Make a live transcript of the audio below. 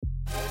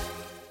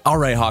All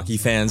right, hockey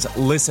fans,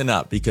 listen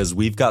up because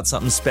we've got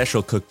something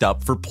special cooked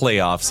up for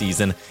playoff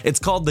season. It's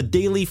called the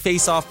Daily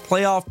Faceoff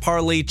Playoff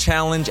Parlay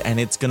Challenge, and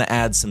it's going to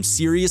add some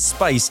serious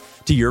spice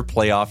to your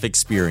playoff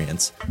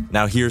experience.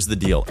 Now, here's the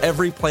deal.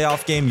 Every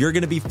playoff game, you're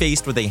going to be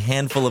faced with a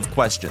handful of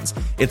questions.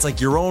 It's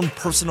like your own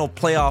personal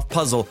playoff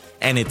puzzle,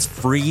 and it's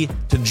free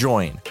to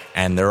join.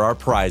 And there are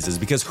prizes,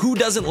 because who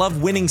doesn't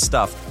love winning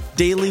stuff?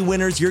 Daily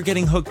winners, you're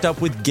getting hooked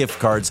up with gift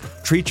cards.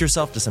 Treat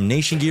yourself to some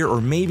Nation gear or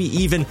maybe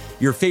even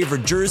your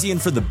favorite jersey.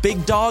 And for the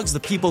big dogs, the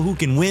people who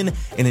can win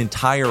an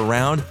entire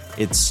round,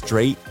 it's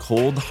straight,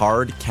 cold,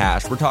 hard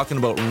cash. We're talking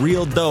about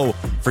real dough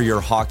for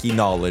your hockey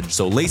knowledge.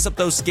 So lace up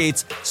those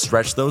skates,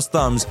 stretch those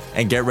thumbs,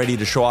 and get ready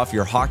to show off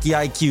your hockey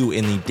IQ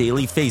in the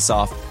Daily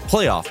Faceoff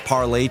Playoff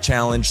Parlay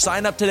Challenge.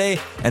 Sign up today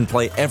and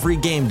play every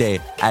game day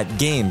at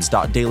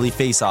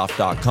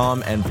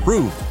games.dailyfaceoff.com and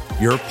prove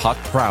your puck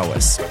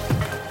prowess.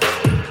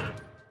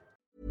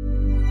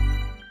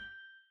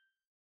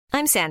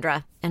 I'm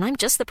Sandra, and I'm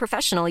just the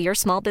professional your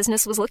small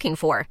business was looking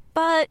for.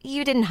 But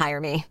you didn't hire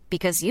me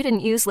because you didn't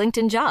use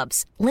LinkedIn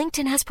Jobs.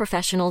 LinkedIn has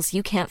professionals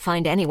you can't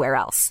find anywhere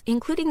else,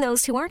 including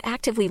those who aren't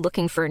actively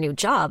looking for a new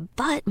job,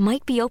 but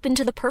might be open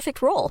to the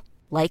perfect role,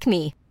 like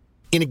me.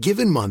 In a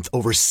given month,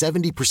 over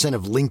 70%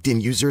 of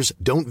LinkedIn users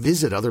don't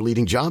visit other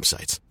leading job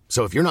sites.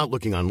 So if you're not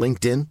looking on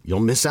LinkedIn, you'll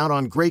miss out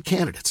on great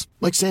candidates,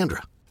 like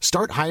Sandra.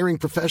 Start hiring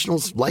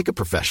professionals like a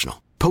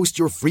professional. Post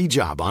your free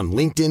job on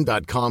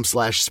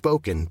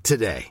linkedin.com/spoken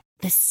today.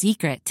 The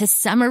secret to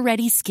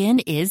summer-ready skin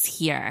is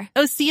here.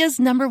 Osea's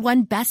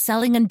 #1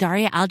 best-selling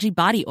Andaria Algae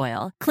Body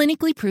Oil,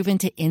 clinically proven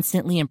to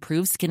instantly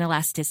improve skin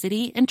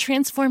elasticity and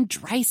transform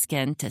dry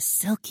skin to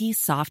silky,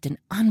 soft, and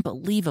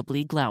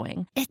unbelievably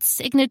glowing. Its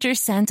signature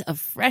scent of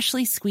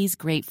freshly squeezed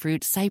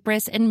grapefruit,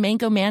 cypress, and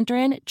mango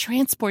mandarin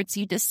transports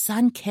you to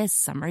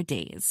sun-kissed summer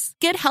days.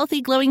 Get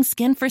healthy, glowing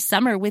skin for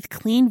summer with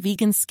clean,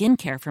 vegan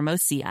skincare from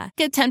Osea.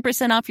 Get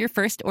 10% off your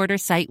first order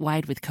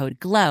site-wide with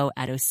code GLOW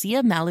at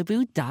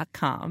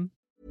OseaMalibu.com.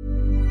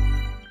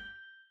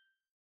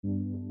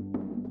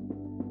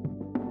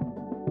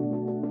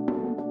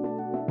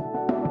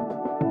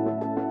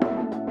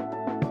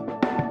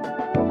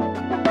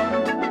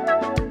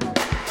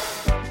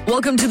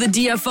 Welcome to the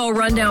DFO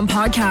Rundown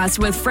podcast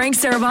with Frank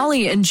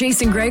Saravalli and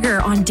Jason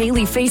Greger on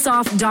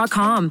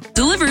dailyfaceoff.com.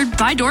 Delivered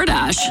by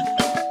DoorDash.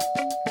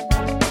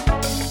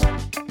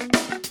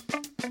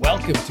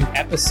 Welcome to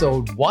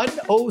episode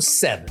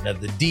 107 of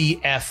the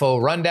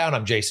DFO Rundown.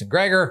 I'm Jason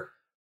Greger,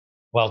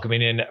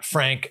 welcoming in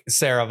Frank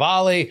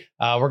Saravalli.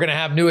 We're going to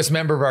have newest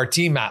member of our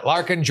team, Matt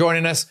Larkin,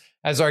 joining us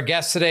as our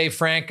guest today.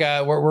 Frank,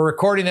 we're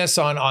recording this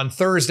on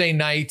Thursday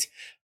night,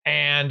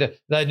 and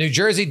the New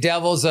Jersey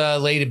Devils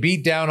laid a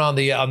beat down on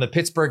the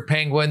Pittsburgh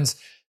Penguins.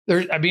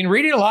 I've been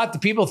reading a lot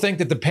that people think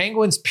that the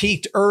Penguins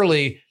peaked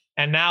early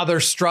and now they're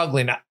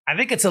struggling. I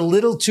think it's a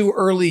little too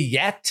early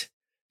yet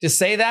to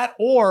say that,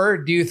 or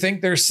do you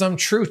think there's some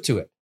truth to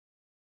it?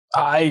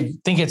 I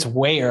think it's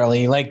way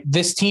early. Like,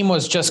 this team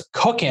was just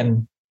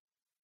cooking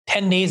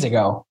 10 days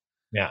ago.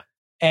 Yeah.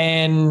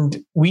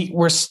 And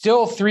we're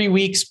still 3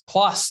 weeks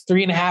plus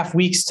 3.5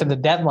 weeks to the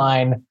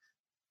deadline,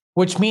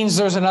 which means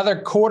there's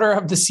another quarter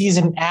of the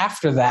season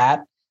after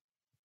that.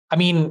 I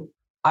mean,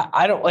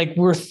 I don't, like,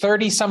 we're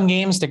 30 some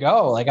games to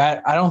go. Like,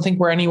 I don't think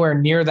we're anywhere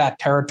near that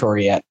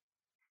territory yet.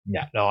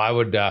 Yeah, no, I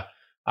would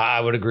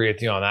agree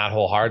with you on that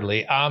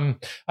wholeheartedly. I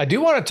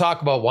do want to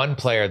talk about one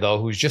player, though,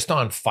 who's just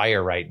on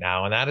fire right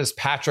now, and that is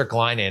Patrick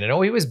Laine. I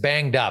know he was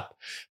banged up,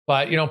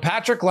 but,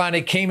 Patrick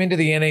Laine came into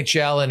the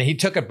NHL and he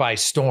took it by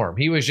storm.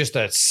 He was just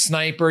a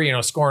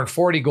sniper, scoring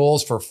 40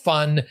 goals for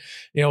fun.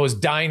 It was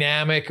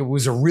dynamic. It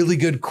was a really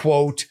good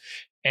quote.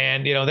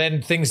 And,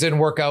 then things didn't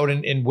work out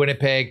in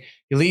Winnipeg.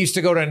 He leaves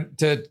to go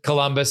to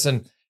Columbus,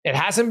 and it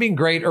hasn't been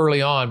great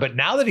early on, but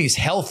now that he's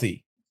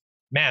healthy,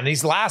 man,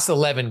 these last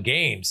 11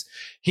 games,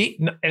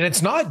 and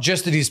it's not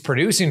just that he's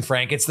producing,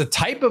 Frank, it's the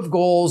type of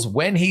goals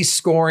when he's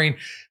scoring.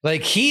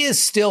 Like, he is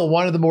still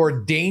one of the more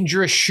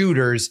dangerous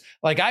shooters.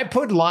 Like, I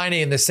put Laine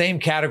in the same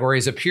category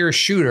as a pure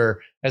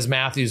shooter as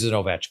Matthews and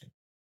Ovechkin.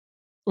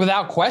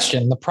 Without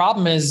question. The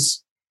problem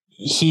is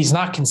he's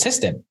not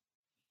consistent.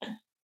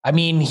 I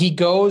mean, he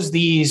goes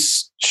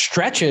these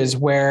stretches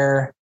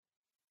where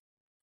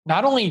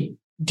not only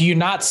do you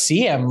not see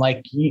him,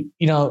 like, you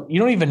don't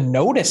even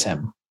notice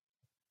him.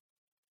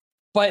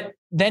 But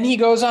then he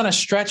goes on a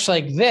stretch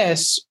like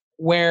this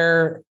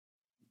where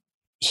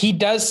he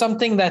does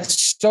something that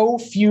so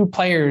few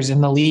players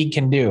in the league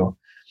can do.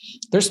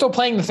 They're still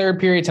playing the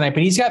third period tonight,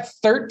 but he's got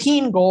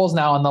 13 goals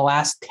now in the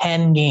last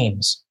 10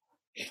 games.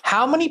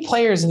 How many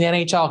players in the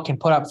NHL can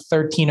put up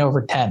 13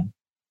 over 10?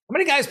 How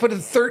many guys put in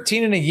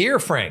 13 in a year,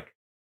 Frank?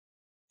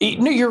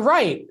 No, you're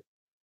right.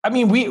 I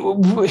mean,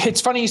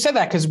 it's funny you said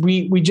that, because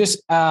we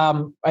just,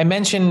 I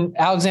mentioned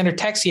Alexander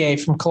Texier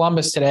from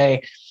Columbus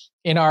today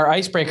in our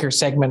icebreaker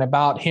segment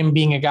about him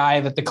being a guy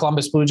that the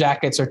Columbus Blue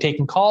Jackets are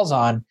taking calls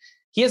on.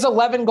 He has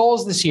 11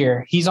 goals this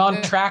year. He's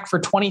on track for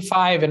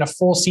 25 in a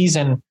full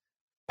season.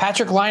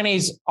 Patrick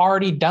Laine's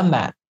already done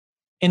that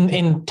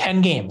in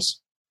 10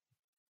 games.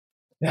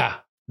 Yeah,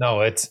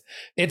 no, it's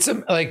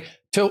like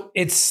So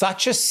it's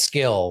such a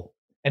skill,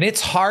 and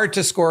it's hard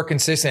to score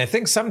consistently. I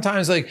think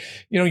sometimes, like,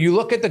 you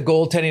look at the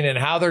goaltending and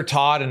how they're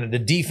taught and the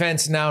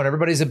defense now, and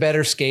everybody's a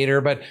better skater.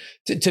 But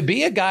to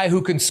be a guy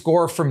who can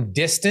score from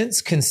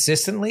distance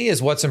consistently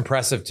is what's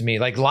impressive to me.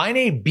 Like,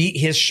 Laine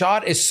his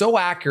shot is so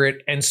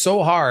accurate and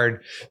so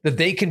hard that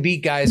they can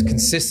beat guys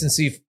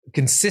consistently,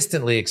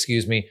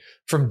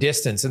 from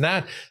distance. And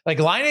that, like,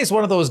 Laine is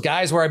one of those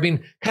guys where I've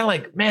been kind of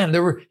like, man,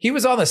 he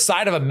was on the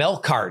side of a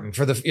milk carton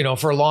for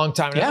a long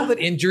time. And I know that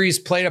injuries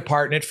played a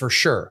part in it for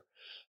sure.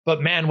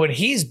 But man, when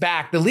he's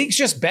back, the league's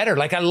just better.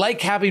 Like, I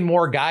like having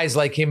more guys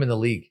like him in the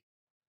league.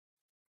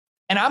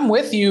 And I'm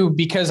with you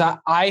because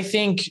I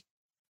think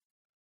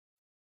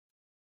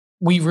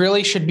we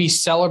really should be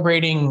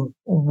celebrating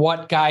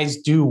what guys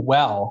do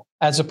well,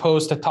 as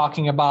opposed to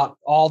talking about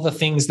all the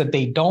things that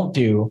they don't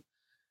do.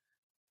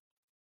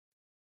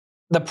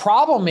 The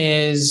problem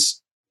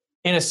is,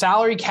 in a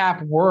salary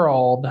cap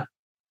world,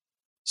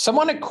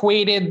 someone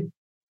equated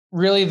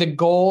really the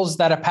goals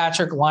that a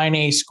Patrick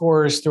Laine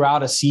scores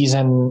throughout a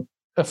season.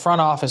 A front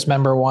office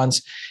member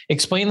once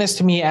explained this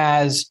to me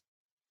as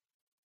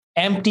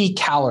empty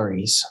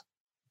calories.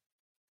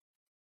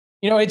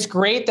 It's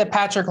great that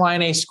Patrick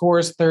Laine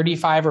scores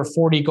 35 or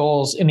 40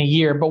 goals in a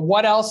year, but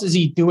what else is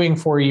he doing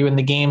for you in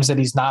the games that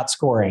he's not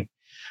scoring?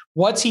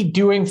 What's he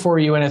doing for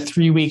you in a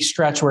 3-week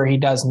stretch where he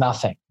does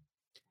nothing?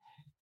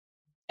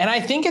 And I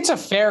think it's a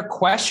fair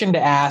question to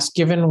ask,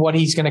 given what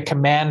he's going to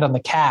command on the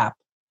cap.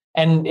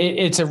 And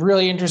it's a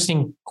really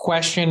interesting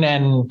question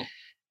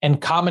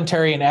and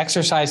commentary and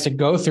exercise to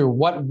go through.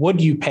 What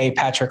would you pay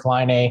Patrick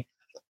Laine?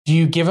 Do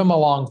you give him a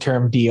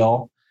long-term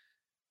deal?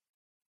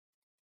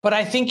 But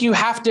I think you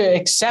have to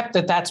accept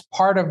that that's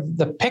part of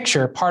the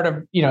picture, part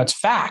of, it's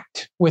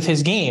fact with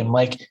his game.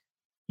 Like,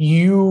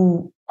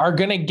 you are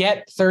going to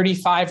get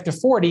 35 to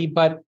 40,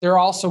 but there are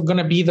also going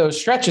to be those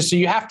stretches. So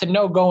you have to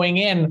know going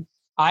in,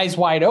 eyes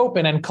wide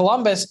open. And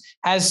Columbus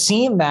has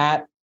seen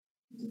that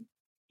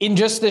in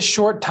just this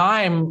short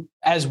time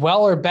as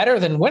well or better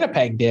than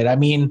Winnipeg did. I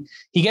mean,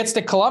 he gets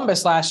to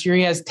Columbus last year.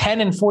 He has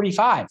 10 and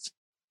 45.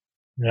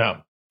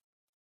 Yeah.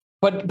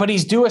 But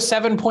he's due a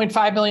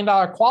 $7.5 million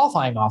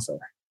qualifying offer.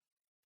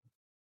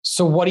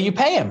 So what do you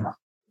pay him?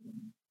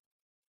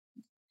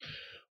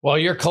 Well,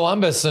 you're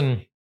Columbus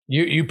and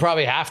you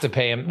probably have to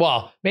pay him.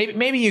 Well,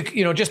 maybe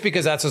you just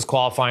because that's his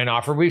qualifying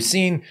offer. We've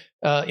seen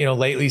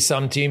lately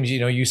some teams,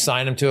 you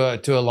sign him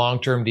to a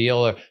long-term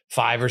deal, a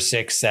 5 or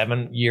 6,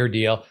 7 year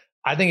deal.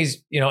 I think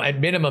he's, at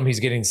minimum,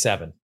 he's getting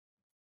 7,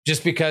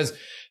 just because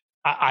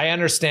I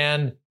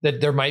understand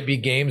that there might be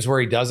games where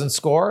he doesn't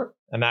score,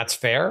 and that's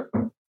fair.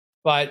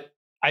 But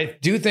I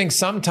do think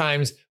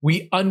sometimes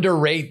we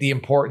underrate the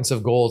importance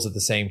of goals at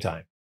the same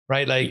time,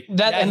 right? Like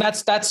that, and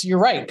that's you're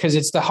right, because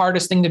it's the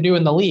hardest thing to do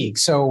in the league.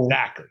 So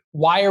exactly,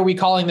 why are we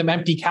calling them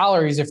empty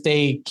calories if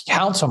they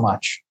count so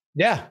much?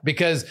 Yeah,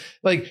 because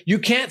like you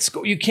can't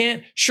score,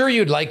 sure,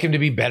 you'd like him to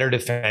be better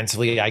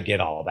defensively. I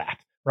get all of that.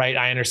 Right.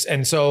 I understand.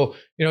 And so,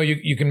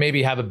 you can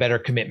maybe have a better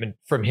commitment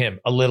from him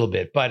a little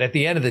bit. But at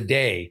the end of the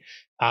day,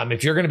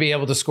 if you're going to be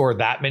able to score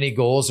that many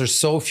goals, there's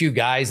so few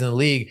guys in the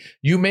league,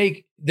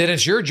 then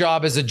it's your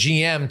job as a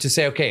GM to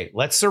say, okay,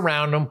 let's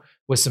surround them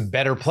with some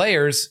better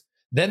players.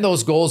 Then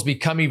those goals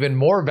become even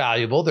more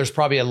valuable. There's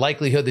probably a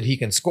likelihood that he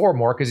can score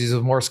more because he's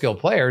with more skilled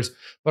players.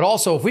 But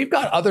also, if we've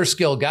got other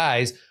skilled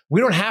guys, we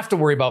don't have to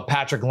worry about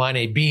Patrick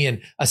Laine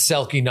being a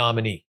Selke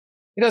nominee.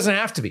 He doesn't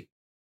have to be.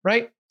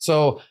 Right.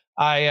 So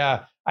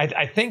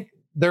I think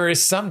there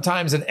is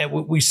sometimes, and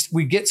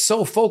we get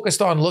so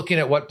focused on looking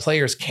at what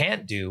players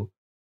can't do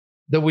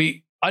that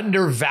we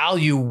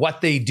undervalue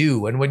what they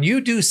do. And when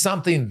you do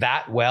something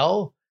that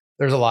well,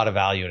 there's a lot of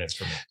value in it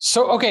for me.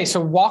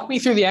 So walk me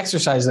through the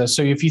exercise though.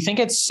 So if you think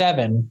it's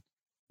 7,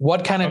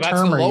 what kind of term are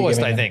you giving? That's the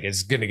lowest I think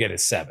is going to get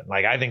is 7.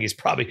 Like, I think he's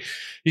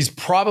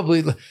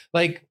probably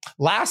like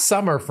last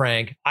summer,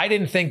 Frank, I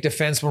didn't think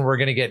defensemen were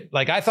going to get,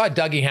 like, I thought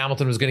Dougie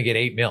Hamilton was going to get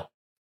 $8 million.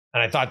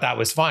 And I thought that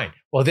was fine.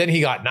 Well, then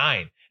he got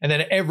 9. And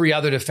then every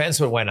other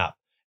defenseman went up.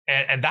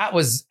 And that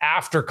was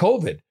after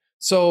COVID.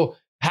 So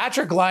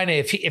Patrick Laine,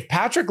 if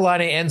Patrick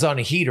Laine ends on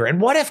a heater, and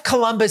what if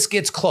Columbus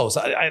gets close?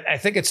 I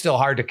think it's still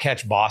hard to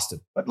catch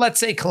Boston. But let's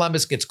say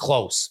Columbus gets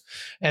close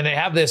and they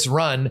have this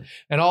run,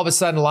 and all of a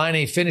sudden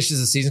Laine finishes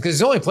the season, because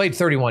he's only played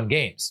 31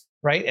 games,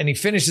 right? And he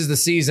finishes the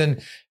season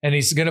and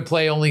he's going to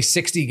play only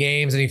 60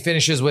 games and he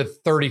finishes with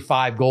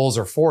 35 goals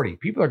or 40.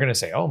 People are going to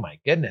say, oh my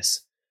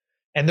goodness.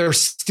 And they're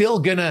still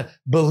going to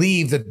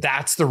believe that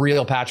that's the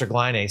real Patrick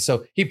Laine.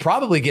 So he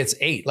probably gets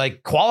 8.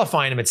 Like,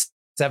 qualifying him at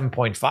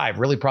 7.5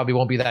 really probably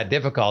won't be that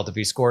difficult if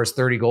he scores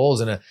 30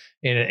 goals in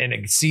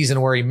a season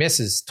where he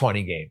misses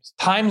 20 games.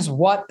 Times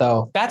what,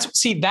 though?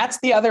 That's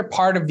the other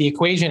part of the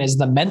equation, is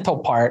the mental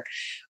part.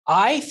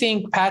 I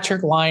think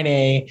Patrick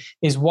Laine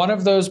is one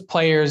of those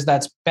players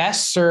that's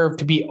best served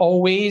to be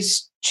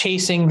always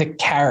chasing the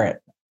carrot.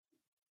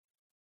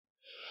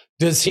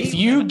 If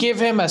you give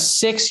him a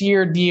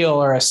 6-year deal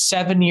or a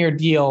 7-year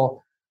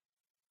deal,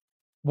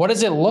 what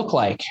does it look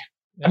like?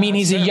 I mean,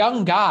 he's a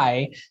young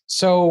guy,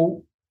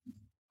 so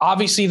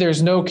obviously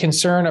there's no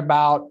concern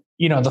about,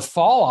 the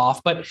fall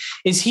off, but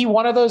is he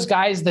one of those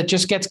guys that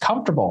just gets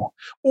comfortable?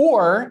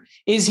 Or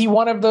is he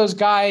one of those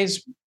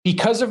guys,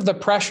 because of the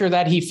pressure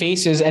that he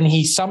faces, and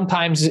he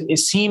sometimes, it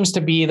seems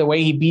to be the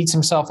way he beats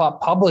himself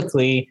up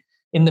publicly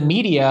in the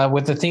media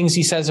with the things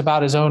he says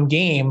about his own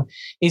game,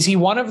 is he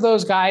one of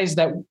those guys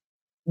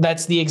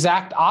that's the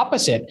exact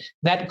opposite,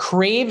 that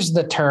craves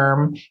the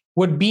term,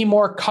 would be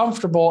more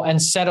comfortable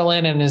and settle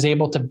in and is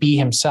able to be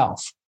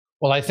himself?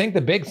 Well, I think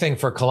the big thing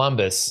for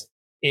Columbus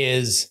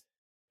is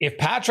if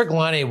Patrick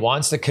Laine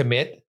wants to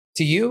commit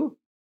to you,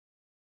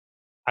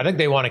 I think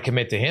they want to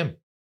commit to him,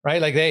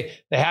 right? Like they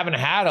haven't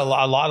had a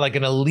lot like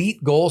an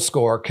elite goal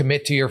scorer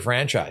commit to your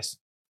franchise.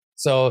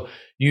 So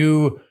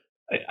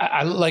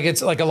I like,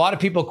 it's like a lot of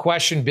people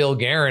question Bill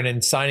Guerin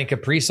and signing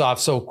Kaprizov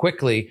so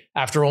quickly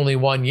after only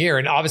 1 year.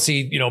 And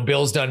obviously,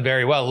 Bill's done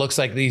very well. It looks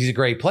like he's a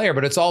great player,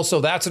 but it's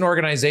also, that's an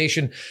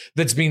organization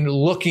that's been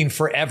looking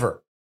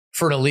forever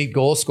for an elite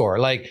goal scorer.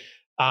 Like,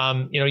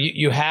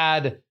 you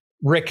had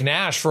Rick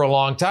Nash for a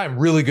long time,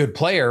 really good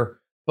player,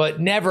 but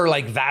never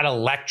like that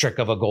electric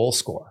of a goal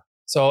scorer.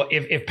 So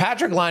if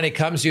Patrick Laine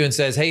comes to you and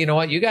says, hey, you know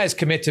what, you guys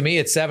commit to me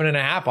at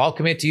 7.5, I'll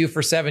commit to you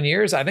for 7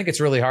 years, I think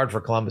it's really hard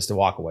for Columbus to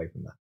walk away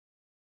from that.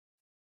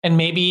 And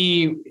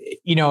maybe,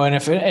 and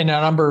if in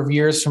a number of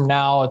years from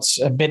now, it's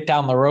a bit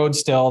down the road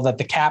still, that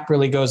the cap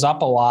really goes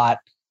up a lot.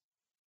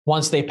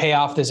 Once they pay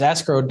off this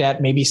escrow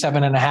debt, maybe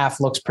 7.5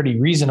 looks pretty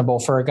reasonable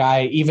for a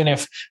guy, even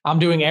if, I'm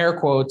doing air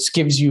quotes,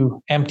 gives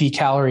you empty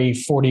calorie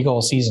 40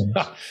 goal season.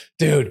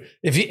 Dude,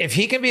 if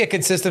he can be a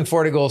consistent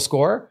 40 goal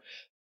scorer,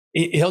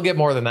 he'll get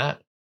more than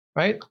that.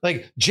 Right?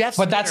 Like Jeff.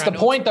 But that's the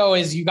point though,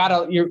 is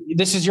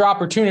this is your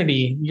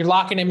opportunity. You're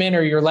locking him in,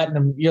 or you're letting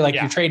him,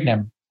 you're trading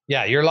him.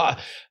 Yeah.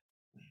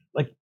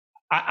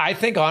 I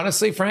think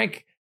honestly,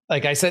 Frank,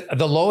 like I said,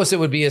 the lowest it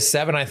would be is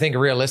 7. I think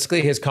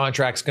realistically, his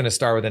contract's going to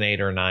start with an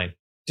 8 or a 9,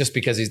 just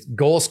because he's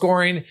goal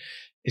scoring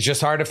is just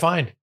hard to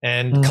find.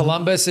 And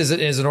Columbus is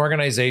an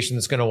organization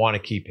that's going to want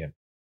to keep him.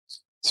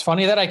 It's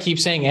funny that I keep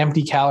saying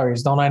empty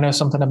calories. Don't I know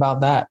something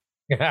about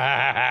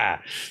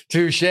that?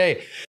 Touche. And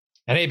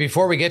hey,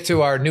 before we get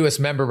to our newest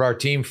member of our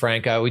team,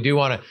 Frank, we do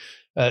want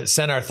to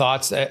send our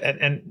thoughts.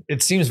 And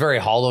it seems very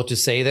hollow to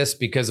say this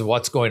because of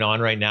what's going on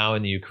right now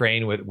in the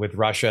Ukraine with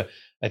Russia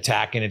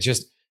attacking.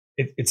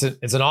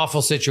 It's an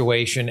awful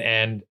situation.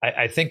 And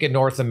I think in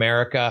North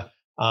America,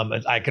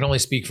 I can only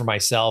speak for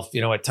myself.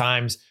 At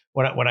times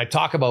when I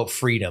talk about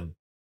freedom,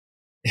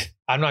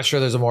 I'm not sure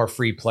there's a more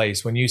free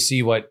place when you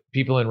see what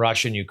people in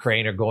Russia and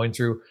Ukraine are going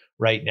through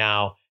right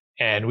now.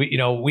 And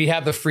we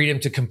have the freedom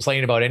to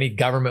complain about any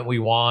government we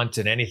want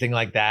and anything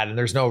like that. And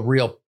there's no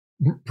real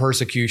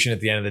persecution at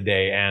the end of the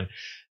day. And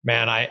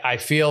man, I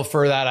feel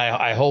for that.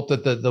 I hope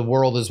that the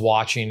world is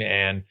watching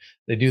and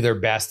they do their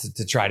best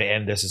to try to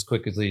end this as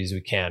quickly as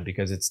we can,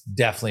 because it's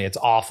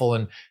awful.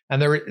 And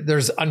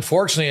there's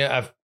unfortunately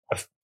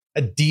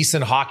a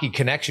decent hockey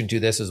connection to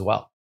this as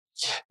well.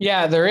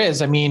 Yeah, there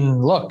is. I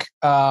mean, look,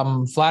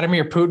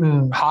 Vladimir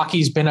Putin,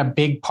 hockey's been a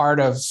big part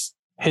of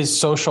his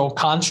social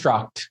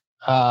construct.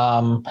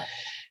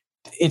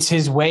 It's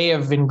his way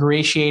of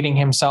ingratiating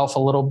himself a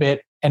little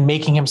bit and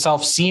making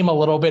himself seem a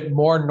little bit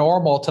more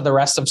normal to the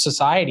rest of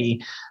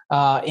society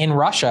in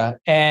Russia.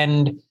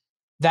 And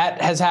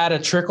that has had a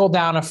trickle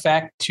down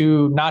effect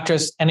to not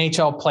just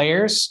NHL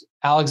players,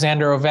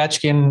 Alexander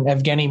Ovechkin,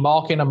 Evgeny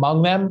Malkin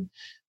among them,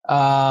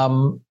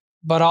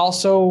 but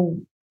also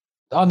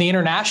on the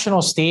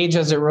international stage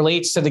as it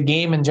relates to the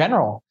game in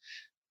general.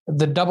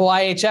 The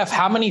IIHF,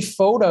 how many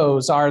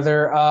photos are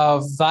there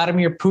of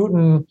Vladimir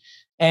Putin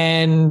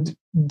and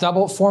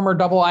former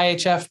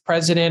IIHF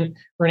president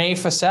Rene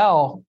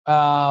Faceoff,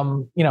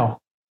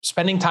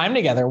 spending time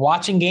together,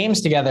 watching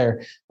games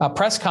together,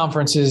 press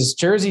conferences,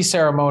 jersey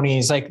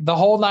ceremonies, like the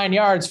whole 9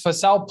 yards,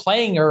 Faceoff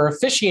playing or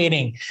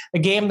officiating a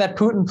game that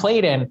Putin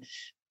played in.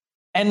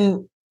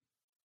 And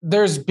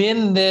there's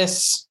been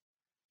this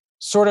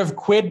sort of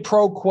quid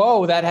pro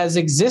quo that has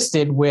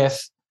existed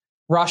with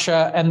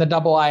Russia and the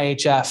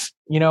IIHF.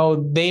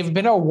 They've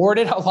been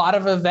awarded a lot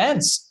of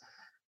events.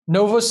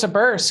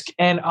 Novosibirsk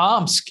and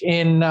Omsk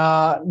in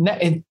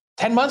 10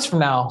 months from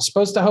now,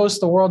 supposed to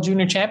host the World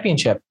Junior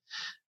Championship.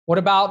 What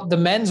about the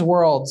men's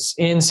worlds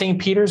in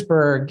St.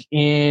 Petersburg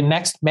in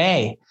next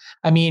May?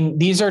 I mean,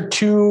 these are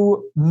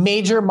two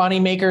major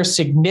moneymakers,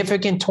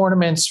 significant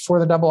tournaments for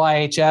the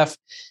IIHF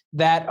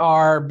that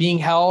are being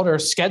held or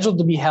scheduled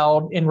to be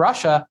held in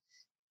Russia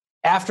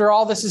after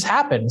all this has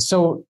happened.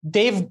 So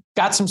they've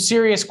got some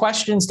serious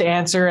questions to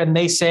answer. And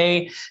they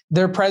say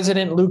their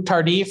president, Luc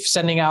Tardif,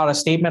 sending out a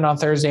statement on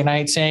Thursday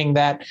night saying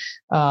that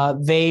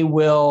they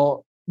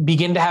will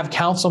begin to have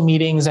council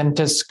meetings and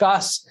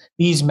discuss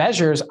these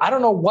measures. I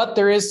don't know what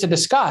there is to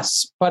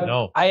discuss, but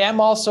I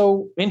am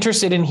also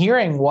interested in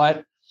hearing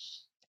what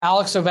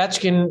Alex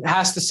Ovechkin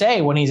has to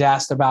say when he's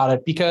asked about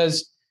it,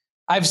 because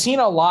I've seen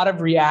a lot of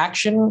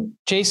reaction,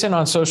 Jason,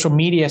 on social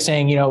media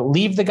saying,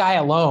 leave the guy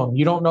alone.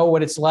 You don't know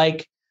what it's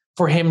like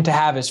for him to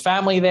have his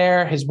family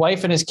there, his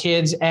wife and his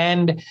kids,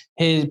 and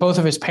both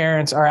of his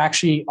parents are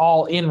actually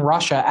all in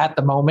Russia at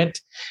the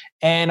moment.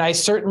 And I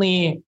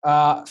certainly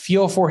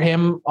feel for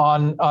him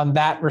on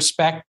that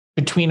respect,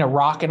 between a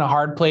rock and a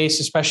hard place,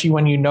 especially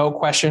when you know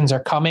questions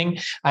are coming.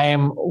 I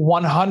am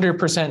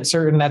 100%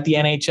 certain that the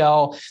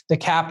NHL, the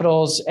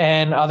Capitals,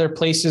 and other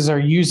places are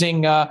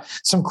using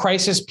some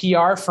crisis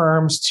PR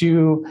firms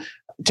to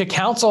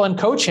counsel and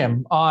coach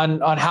him on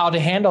how to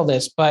handle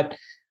this. But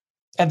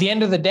at the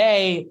end of the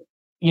day,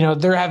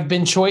 there have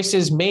been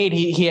choices made.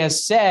 He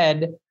has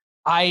said,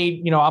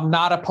 I'm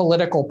not a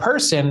political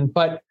person,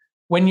 but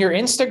when your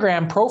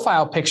Instagram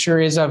profile picture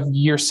is of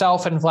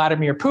yourself and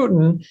Vladimir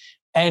Putin,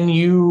 and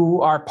you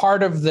are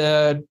part of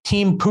the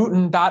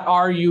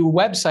teamputin.ru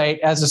website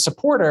as a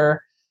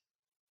supporter,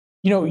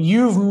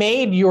 you've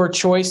made your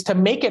choice to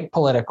make it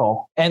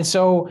political. And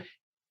so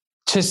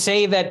to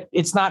say that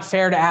it's not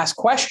fair to ask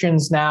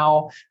questions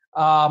now,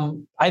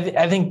 I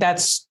think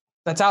that's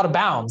out of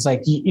bounds.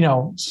 Like,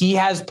 he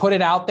has put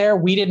it out there.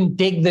 We didn't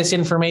dig this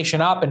information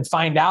up and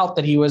find out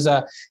that he was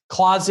a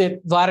closet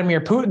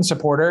Vladimir Putin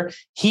supporter.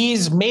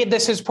 He's made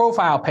this his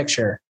profile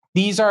picture.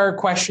 These are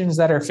questions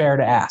that are fair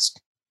to ask.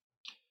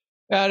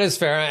 That is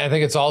fair. I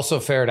think it's also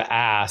fair to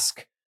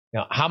ask,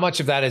 how much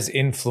of that is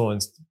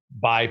influenced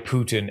by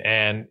Putin,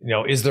 and,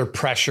 is there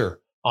pressure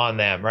on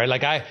them, right?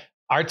 Like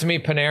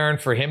Artemi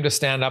Panarin, for him to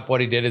stand up what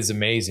he did is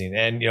amazing.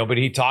 And, but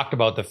he talked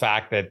about the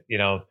fact that,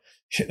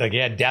 like he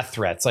had death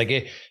threats. Like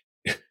it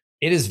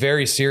is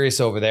very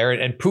serious over there.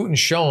 And Putin's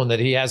shown that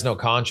he has no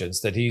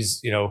conscience, that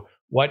he's,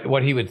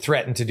 what he would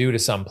threaten to do to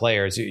some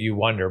players, you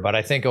wonder. But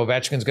I think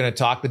Ovechkin's going to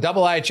talk. The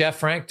double IHF,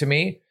 Frank, to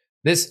me,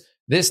 this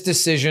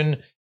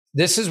decision,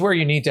 this is where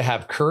you need to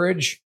have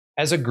courage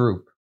as a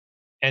group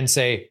and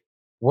say,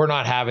 we're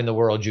not having the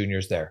World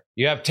Juniors there.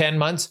 You have 10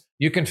 months.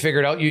 You can figure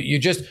it out.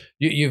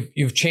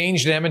 You've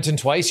changed Edmonton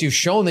twice. You've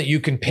shown that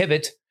you can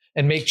pivot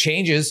and make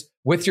changes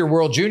with your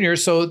World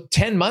Juniors. So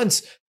 10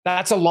 months,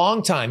 that's a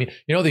long time.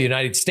 The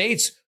United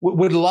States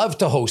would love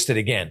to host it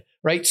again,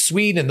 right?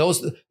 Sweden,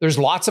 there's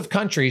lots of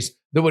countries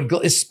that would,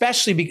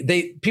 especially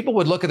people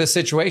would look at the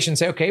situation and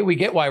say, okay, we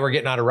get why we're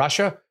getting out of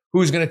Russia.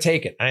 Who's going to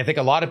take it? And I think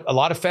a lot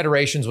of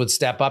federations would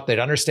step up. They'd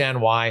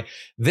understand why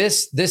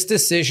this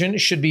decision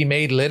should be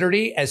made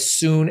literally as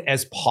soon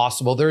as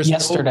possible. There's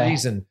no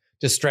reason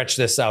to stretch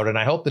this out. And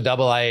I hope the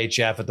double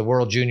IHF at the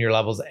World Junior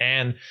levels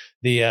and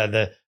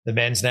the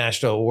men's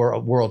national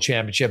world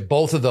championship,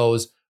 both of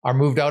those are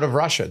moved out of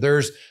Russia.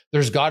 There's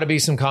got to be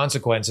some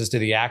consequences to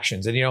the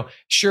actions. And,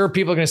 sure,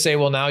 people are going to say,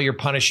 well, now you're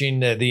punishing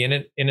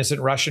the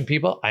innocent Russian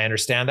people. I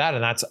understand that.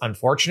 And that's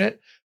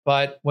unfortunate.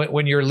 But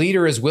when your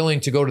leader is willing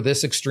to go to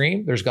this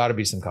extreme, there's got to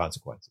be some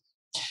consequences.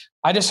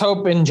 I just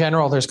hope in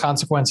general there's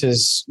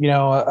consequences.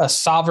 A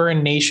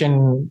sovereign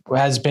nation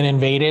has been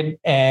invaded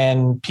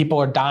and people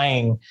are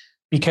dying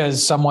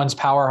because someone's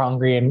power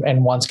hungry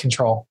and wants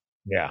control.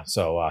 Yeah.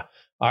 So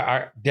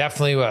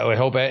definitely, I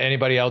hope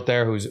anybody out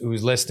there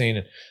who's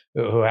listening,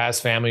 who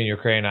has family in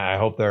Ukraine, I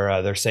hope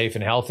they're safe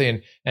and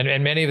healthy.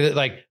 And many of it,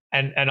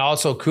 and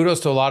also kudos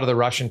to a lot of the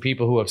Russian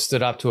people who have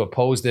stood up to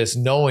oppose this,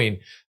 knowing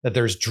that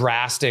there's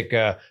drastic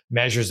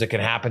measures that can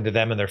happen to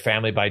them and their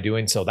family by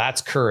doing so. That's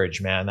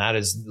courage, man. That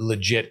is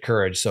legit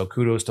courage. So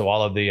kudos to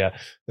all of the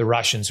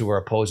Russians who are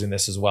opposing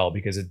this as well,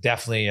 because it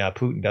definitely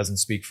Putin doesn't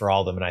speak for all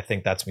of them, and I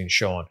think that's being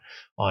shown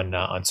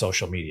on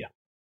social media.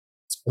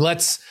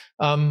 Let's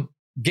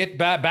get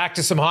back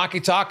to some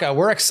hockey talk.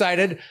 We're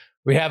excited.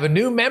 We have a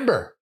new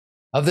member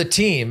of the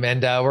team,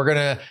 and we're going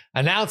to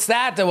announce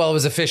that. Well, it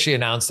was officially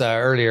announced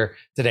earlier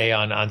today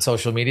on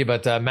social media,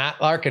 but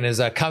Matt Larkin is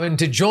coming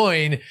to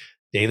join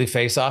Daily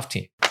Faceoff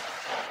team.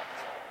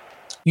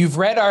 You've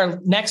read our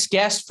next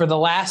guest for the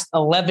last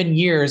 11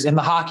 years in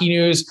the Hockey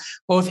News,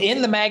 both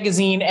in the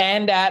magazine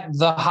and at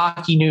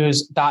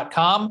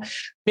thehockeynews.com.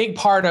 Big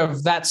part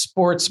of that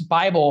sports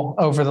Bible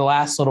over the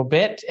last little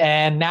bit.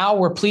 And now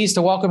we're pleased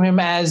to welcome him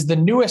as the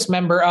newest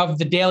member of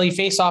the Daily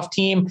Faceoff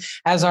team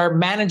as our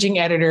managing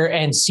editor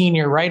and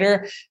senior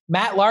writer.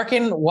 Matt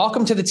Larkin,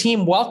 welcome to the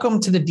team. Welcome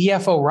to the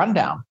DFO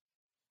Rundown.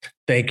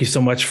 Thank you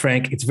so much,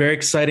 Frank. It's very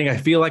exciting. I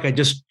feel like I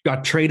just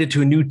got traded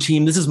to a new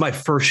team. This is my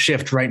first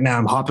shift right now.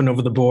 I'm hopping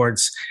over the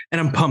boards and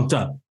I'm pumped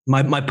up.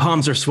 My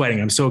palms are sweating.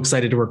 I'm so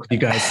excited to work with you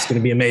guys. It's going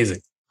to be amazing.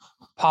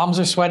 Palms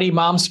are sweaty,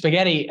 mom's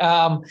spaghetti.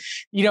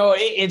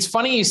 It's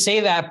funny you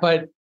say that,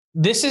 but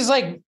this is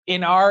like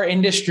in our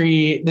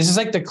industry, this is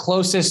like the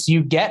closest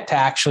you get to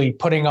actually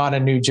putting on a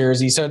new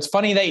jersey. So it's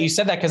funny that you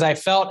said that, because I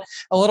felt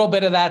a little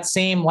bit of that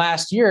same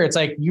last year. It's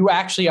like you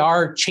actually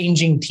are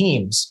changing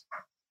teams.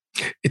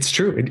 It's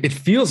true. It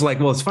feels like,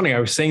 well, it's funny. I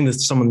was saying this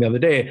to someone the other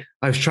day.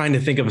 I was trying to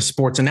think of a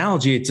sports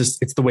analogy.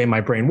 It's the way my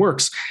brain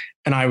works.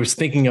 And I was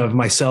thinking of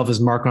myself as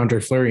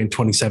Marc-Andre Fleury in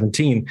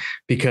 2017,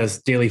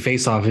 because Daily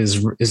Faceoff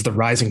is the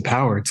rising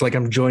power. It's like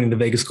I'm joining the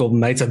Vegas Golden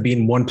Knights. I've been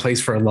in one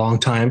place for a long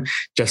time,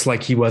 just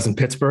like he was in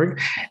Pittsburgh.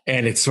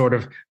 And it's sort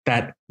of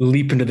that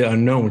leap into the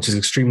unknown, which is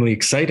extremely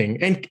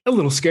exciting and a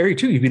little scary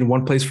too. You've been in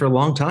one place for a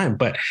long time,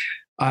 but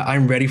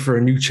I'm ready for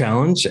a new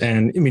challenge.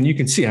 And I mean, you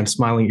can see I'm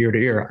smiling ear to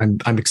ear.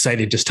 I'm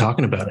excited just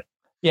talking about it.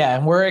 Yeah,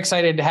 and we're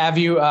excited to have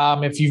you.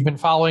 If you've been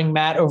following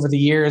Matt over the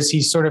years,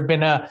 he's sort of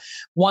been a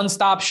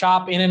one-stop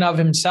shop in and of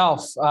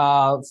himself.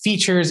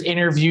 Features,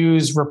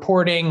 interviews,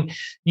 reporting,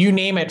 you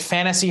name it,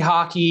 fantasy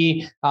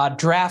hockey,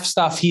 draft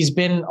stuff. He's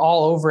been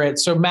all over it.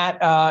 So Matt,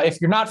 if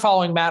you're not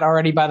following Matt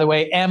already, by the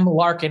way, M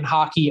Larkin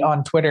Hockey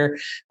on Twitter.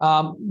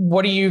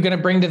 What are you going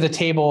to bring to the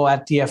table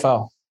at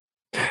DFO?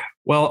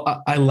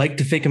 Well, I like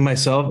to think of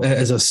myself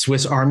as a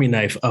Swiss Army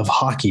knife of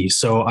hockey.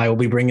 So I will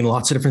be bringing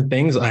lots of different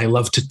things. I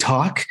love to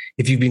talk.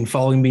 If you've been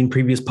following me in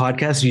previous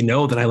podcasts, you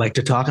know that I like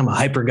to talk. I'm a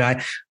hyper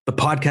guy. The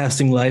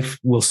podcasting life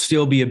will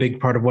still be a big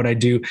part of what I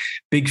do.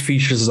 Big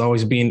features has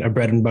always been a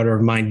bread and butter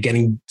of mine,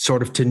 getting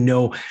sort of to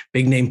know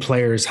big name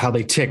players, how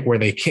they tick, where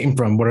they came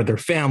from, what are their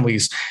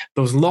families,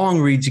 those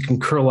long reads you can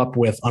curl up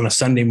with on a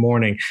Sunday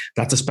morning.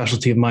 That's a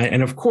specialty of mine.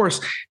 And of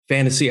course,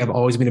 fantasy. I've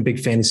always been a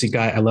big fantasy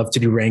guy. I love to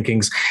do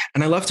rankings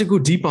and I love to go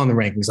deep on the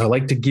rankings. I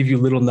like to give you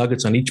little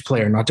nuggets on each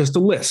player, not just a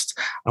list.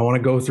 I want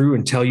to go through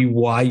and tell you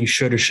why you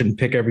should or shouldn't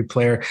pick every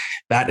player.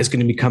 That is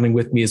going to be coming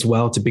with me as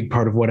well. It's a big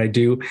part of what I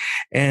do.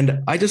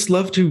 And I just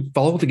love to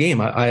follow the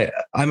game.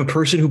 I'm a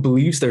person who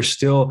believes there's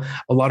still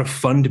a lot of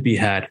fun to be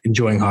had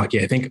enjoying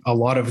hockey. I think a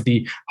lot of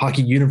the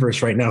hockey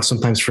universe right now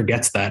sometimes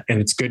forgets that.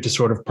 And it's good to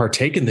sort of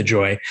partake in the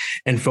joy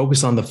and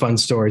focus on the fun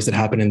stories that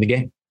happen in the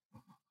game.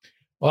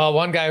 Well,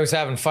 one guy who's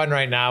having fun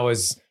right now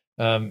is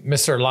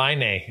Mr.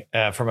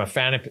 Line from a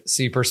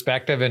fantasy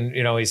perspective. And,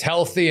 you know, he's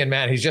healthy and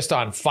man, he's just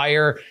on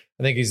fire.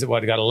 I think he's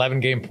got 11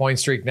 game point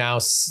streak now,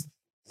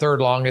 third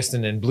longest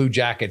in Blue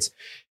Jackets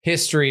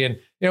history. And,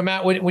 you know,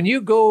 Matt, when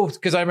you go,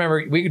 because I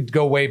remember we could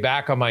go way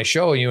back on my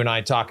show, you and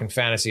I talking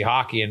fantasy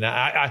hockey. And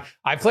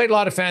I played a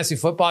lot of fantasy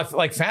football.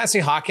 Like fantasy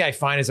hockey, I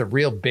find is a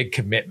real big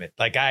commitment.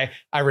 Like I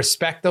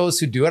respect those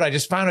who do it. I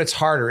just found it's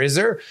harder.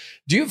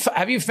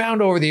 Have you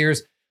found over the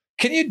years,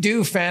 can you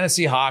do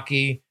fantasy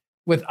hockey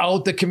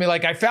without the commit?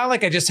 Like I found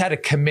like I just had to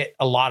commit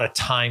a lot of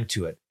time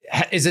to it.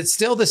 Is it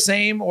still the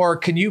same, or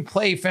can you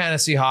play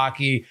fantasy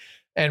hockey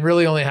and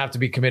really only have to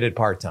be committed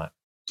part-time?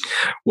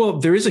 Well,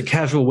 there is a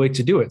casual way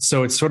to do it.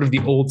 So it's sort of the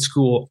old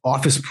school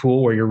office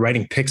pool where you're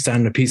writing picks down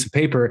on a piece of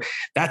paper.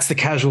 That's the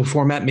casual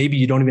format. Maybe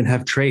you don't even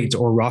have trades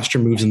or roster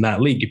moves in that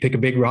league. You pick a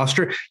big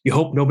roster. You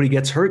hope nobody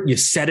gets hurt. You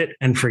set it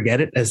and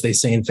forget it, as they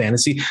say in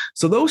fantasy.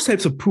 So those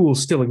types of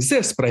pools still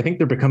exist, but I think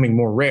they're becoming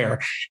more rare.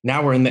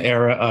 Now we're in the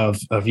era of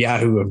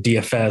Yahoo, of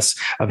DFS,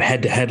 of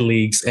head-to-head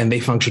leagues, and they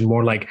function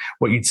more like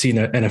what you'd see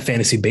in a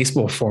fantasy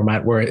baseball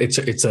format, where it's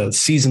a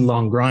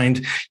season-long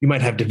grind. You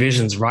might have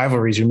divisions,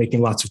 rivalries. You're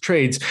making lots of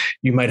trades.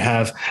 You might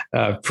have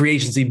free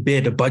agency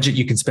bid, a budget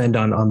you can spend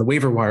on the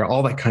waiver wire,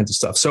 all that kinds of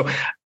stuff. So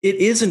it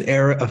is an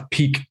era of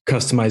peak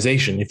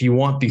customization. If you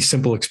want the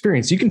simple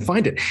experience, you can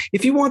find it.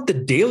 If you want the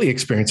daily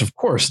experience, of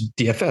course,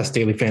 DFS,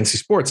 Daily Fantasy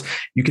Sports,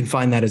 you can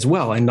find that as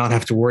well and not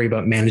have to worry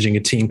about managing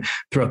a team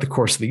throughout the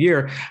course of the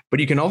year.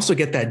 But you can also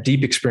get that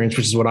deep experience,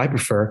 which is what I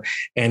prefer.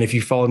 And if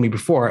you followed me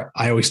before,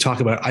 I always talk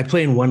about, I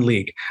play in one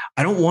league.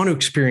 I don't want to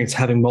experience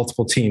having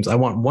multiple teams. I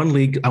want one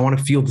league. I want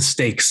to feel the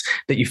stakes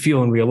that you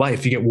feel in real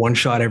life. You get one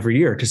shot every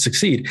year to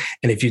succeed.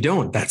 And if you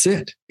don't, that's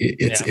it.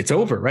 It's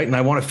over, right? And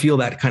I want to feel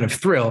that kind of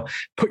thrill.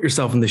 Put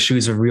yourself in the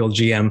shoes of a real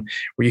GM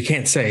where you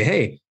can't say,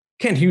 hey,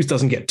 Ken Hughes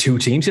doesn't get two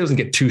teams. He doesn't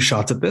get two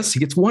shots at this. He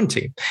gets one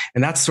team.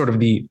 And that's sort of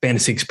the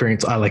fantasy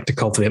experience I like to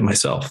cultivate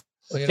myself.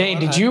 Well, Hey,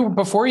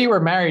 before you were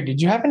married, did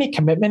you have any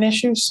commitment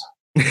issues?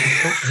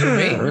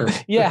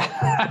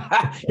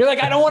 Yeah. You're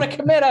like, I don't want to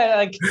commit.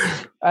 I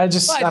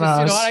don't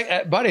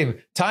know. Buddy,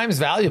 time's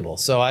valuable.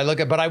 So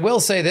but I will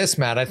say this,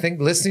 Matt, I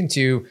think listening to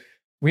you,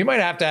 we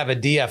might have to have a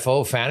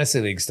DFO fantasy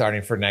league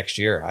starting for next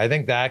year. I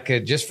think that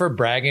could, just for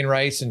bragging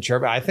rights and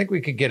chirp, I think we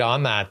could get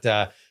on that.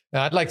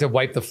 I'd like to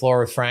wipe the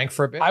floor with Frank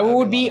for a bit. I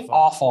would be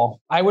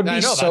awful. I would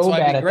be so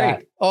bad at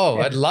that. Oh,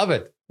 yeah. I'd love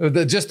it.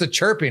 Just the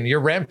chirping.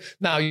 Your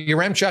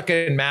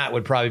Remchuk and Matt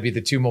would probably be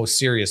the two most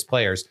serious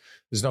players.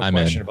 There's no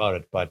question about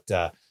it. But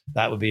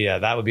that would be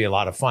a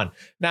lot of fun.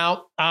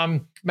 Now,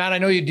 Matt, I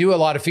know you do a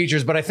lot of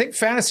features, but I think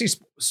fantasy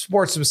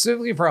sports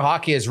specifically for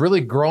hockey has really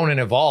grown and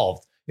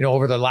evolved, you know,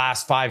 over the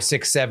last 5,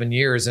 6, 7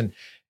 years. And,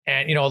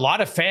 you know, a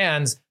lot of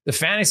fans, the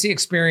fantasy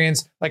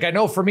experience, like I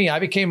know for me, I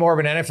became more of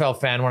an NFL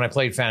fan when I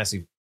played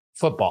fantasy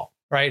football,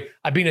 right?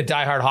 I've been a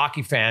diehard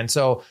hockey fan.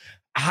 So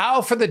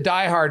how, for the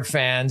diehard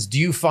fans, do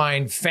you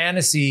find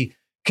fantasy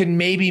can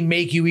maybe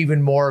make you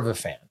even more of a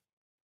fan?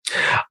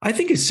 I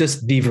think it's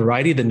just the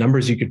variety of the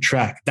numbers you could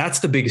track. That's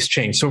the biggest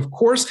change. So of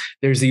course,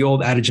 there's the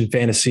old adage in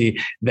fantasy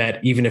that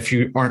even if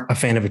you aren't a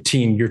fan of a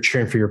team, you're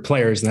cheering for your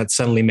players, and that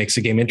suddenly makes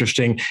the game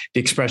interesting.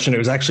 The expression, it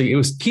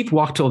was Keith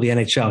Wachtel, the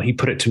NHL. He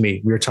put it to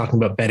me. We were talking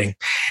about betting,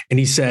 and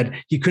he said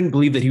he couldn't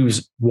believe that he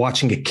was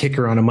watching a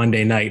kicker on a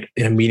Monday night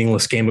in a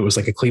meaningless game. It was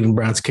like a Cleveland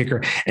Browns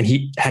kicker, and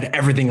he had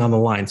everything on the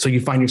line. So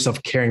you find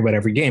yourself caring about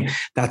every game.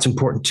 That's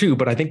important too.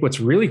 But I think what's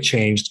really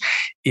changed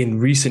in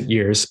recent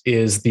years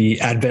is the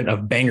advent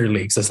of banger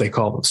leagues, as they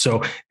call them.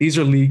 So these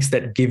are leagues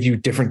that give you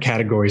different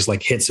categories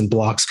like hits and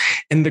blocks.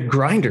 And the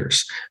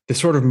grinders, the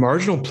sort of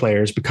marginal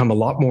players, become a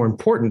lot more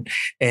important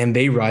and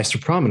they rise to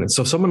prominence.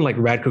 So someone like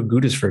Radko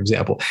Gudas, for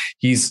example,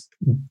 he's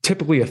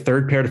typically a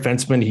third pair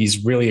defenseman.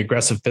 He's really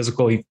aggressive,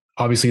 physical. He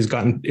obviously has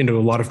gotten into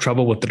a lot of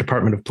trouble with the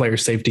Department of Player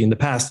Safety in the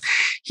past.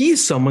 He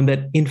is someone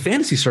that in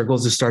fantasy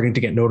circles is starting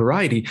to get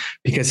notoriety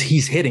because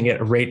he's hitting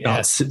at a rate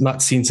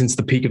not seen since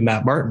the peak of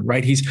Matt Martin,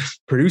 right? He's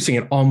producing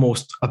at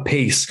almost a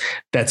pace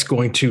that's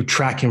going to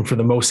track him for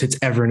the most hits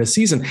ever in a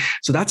season.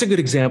 So that's a good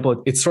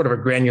example. It's sort of a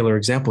granular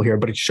example here,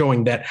 but it's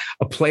showing that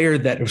a player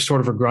that was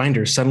sort of a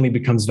grinder suddenly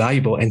becomes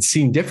valuable and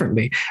seen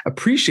differently,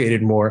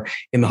 appreciated more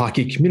in the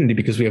hockey community,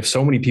 because we have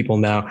so many people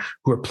now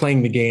who are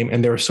playing the game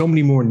and there are so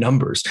many more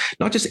numbers,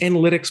 not just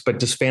analytics, but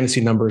just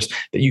fantasy numbers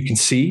that you can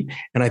see.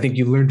 And I think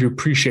you learn to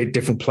appreciate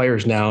different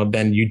players now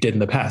than you did in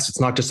the past. It's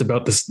not just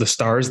about the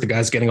stars, the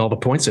guys getting all the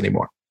points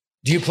anymore.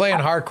 Do you play in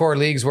hardcore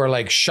leagues where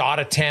like shot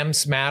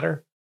attempts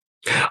matter?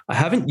 I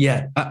haven't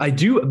yet. I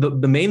do.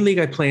 The main league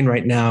I play in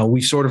right now,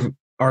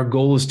 our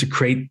goal is to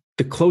create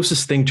the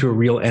closest thing to a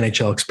real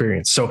NHL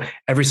experience. So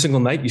every single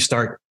night you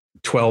start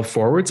 12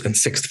 forwards and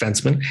 6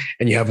 defensemen,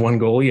 and you have one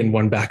goalie and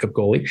one backup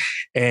goalie.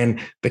 And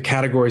the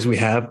categories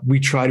we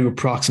try to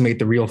approximate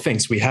the real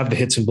things. We have the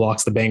hits and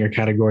blocks, the banger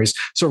categories.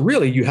 So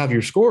really you have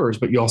your scorers,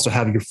 but you also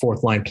have your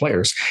fourth line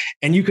players.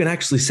 And you can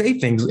actually say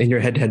things in your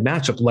head-to-head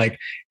matchup like,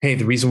 hey,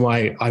 the reason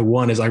why I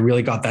won is I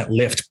really got that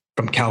lift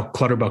from Cal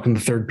Clutterbuck in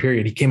the third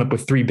period. He came up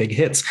with 3 big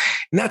hits.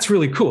 And that's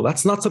really cool.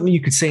 That's not something you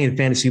could say in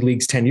fantasy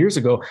leagues 10 years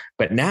ago,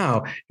 but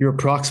now you're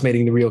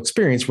approximating the real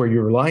experience where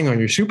you're relying on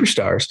your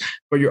superstars,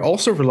 but you're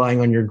also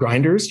relying on your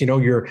grinders,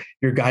 your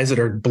guys that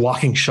are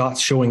blocking shots,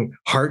 showing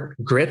heart,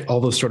 grit, all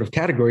those sort of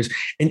categories.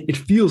 And it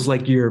feels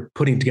like you're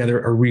putting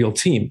together a real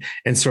team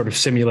and sort of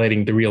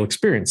simulating the real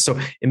experience. So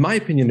in my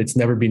opinion, it's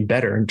never been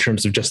better in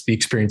terms of just the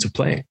experience of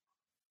playing.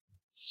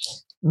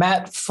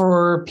 Matt,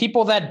 for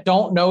people that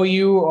don't know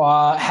you,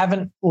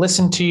 haven't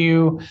listened to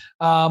you,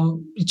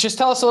 just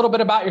tell us a little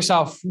bit about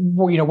yourself.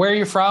 Where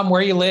you're from,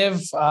 where you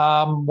live,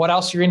 what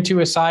else you're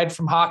into aside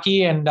from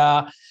hockey, and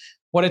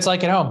what it's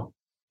like at home.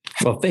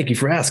 Well, thank you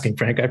for asking,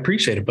 Frank. I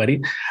appreciate it,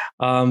 buddy.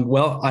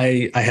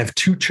 I have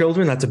 2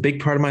 children. That's a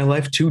big part of my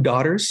life. 2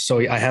 daughters. So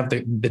I have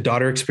the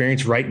daughter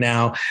experience right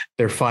now.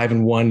 They're 5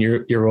 and 1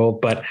 year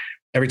old, but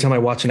every time I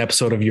watch an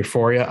episode of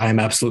Euphoria, I'm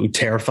absolutely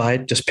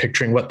terrified, just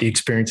picturing what the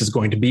experience is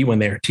going to be when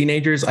they're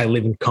teenagers. I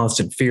live in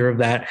constant fear of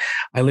that.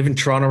 I live in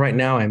Toronto right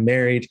now. I'm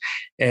married.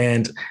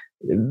 And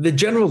the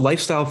general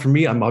lifestyle for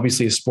me, I'm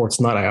obviously a sports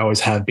nut. I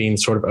always have been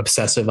sort of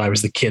obsessive. I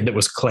was the kid that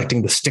was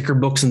collecting the sticker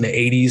books in the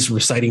 80s,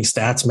 reciting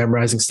stats,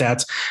 memorizing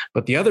stats.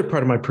 But the other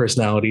part of my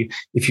personality,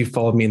 if you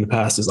followed me in the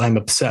past, is I'm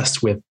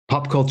obsessed with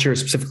pop culture,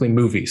 specifically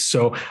movies.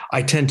 So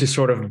I tend to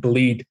sort of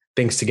bleed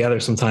things together.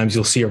 Sometimes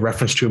you'll see a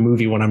reference to a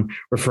movie when I'm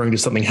referring to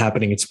something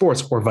happening in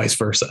sports, or vice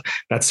versa.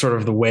 That's sort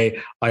of the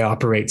way I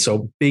operate.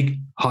 So big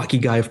hockey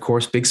guy, of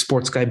course, big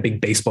sports guy,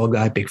 big baseball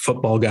guy, big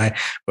football guy,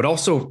 but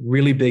also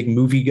really big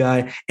movie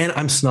guy. And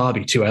I'm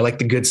snobby too. I like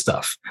the good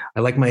stuff. I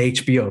like my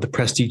HBO, the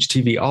Prestige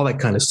TV, all that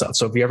kind of stuff.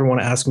 So if you ever want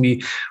to ask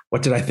me,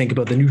 what did I think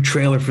about the new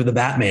trailer for the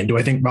Batman? Do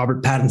I think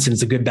Robert Pattinson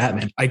is a good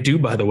Batman? I do,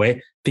 by the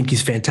way, think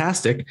he's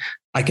fantastic.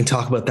 I can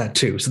talk about that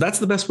too. So that's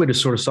the best way to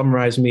sort of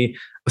summarize me: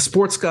 a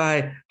sports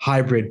guy,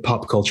 hybrid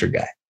pop culture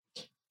guy.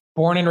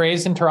 Born and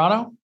raised in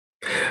Toronto?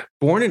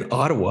 Born in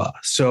Ottawa.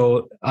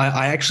 So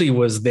I actually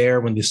was there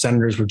when the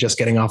Senators were just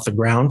getting off the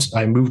ground.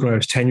 I moved when I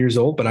was 10 years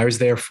old, but I was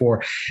there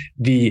for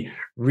the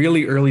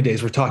really early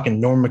days. We're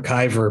talking Norm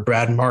McIver,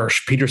 Brad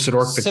Marsh, Peter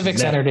Sidorkovich. Civic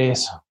Center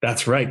days.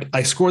 That's right.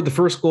 I scored the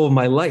first goal of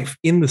my life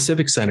in the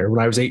Civic Center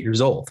when I was 8 years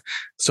old.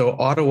 So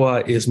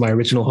Ottawa is my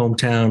original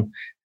hometown.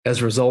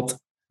 As a result,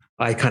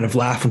 I kind of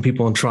laugh when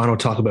people in Toronto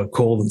talk about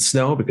cold and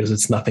snow, because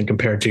it's nothing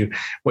compared to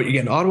what you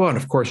get in Ottawa. And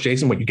of course,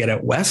 Jason, what you get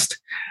out west.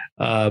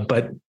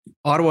 But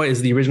Ottawa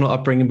is the original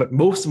upbringing. But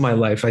most of my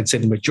life, I'd say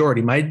the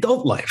majority, my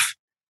adult life,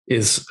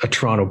 is a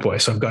Toronto boy.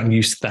 So I've gotten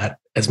used to that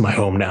as my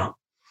home now.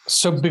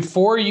 So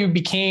before you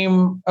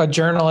became a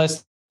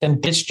journalist and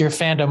ditched your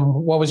fandom,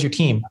 what was your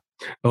team?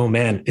 Oh,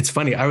 man, it's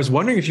funny. I was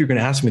wondering if you're going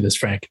to ask me this,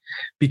 Frank,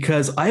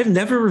 because I've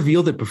never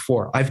revealed it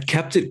before. I've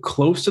kept it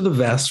close to the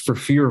vest for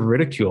fear of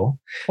ridicule.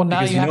 Well, now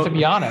you have to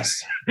be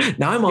honest.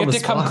 Now I'm on the spot. You have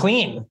to come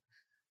clean.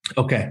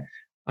 Okay,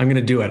 I'm going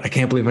to do it. I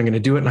can't believe I'm going to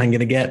do it. And I'm going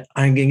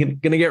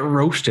to get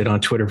roasted on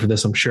Twitter for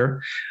this, I'm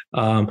sure.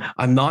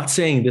 I'm not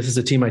saying this is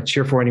a team I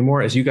cheer for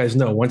anymore. As you guys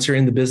know, once you're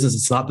in the business,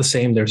 it's not the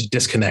same. There's a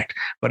disconnect.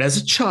 But as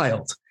a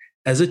child,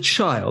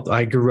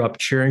 I grew up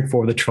cheering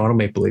for the Toronto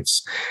Maple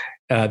Leafs.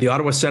 The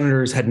Ottawa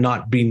Senators had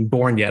not been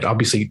born yet.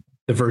 Obviously,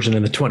 the version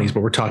in the 1920s,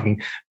 but we're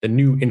talking the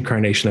new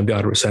incarnation of the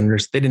Ottawa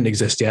Senators. They didn't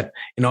exist yet.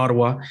 In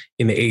Ottawa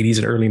in the 80s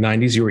and early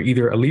 90s, you were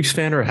either a Leafs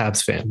fan or a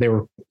Habs fan. They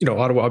were,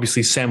 Ottawa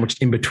obviously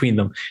sandwiched in between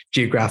them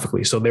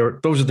geographically. So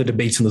those are the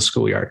debates in the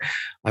schoolyard.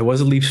 I was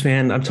a Leafs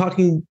fan. I'm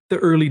talking the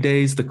early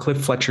days, the Cliff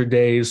Fletcher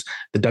days,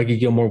 the Dougie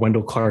Gilmore,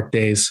 Wendell Clark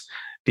days,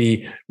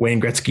 the Wayne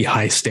Gretzky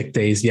high stick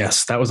days.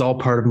 Yes, that was all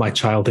part of my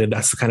childhood.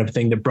 That's the kind of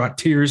thing that brought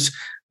tears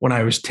when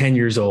I was 10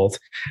 years old.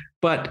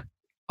 But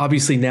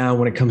Obviously, now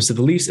when it comes to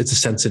the Leafs, it's a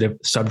sensitive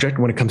subject.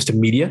 When it comes to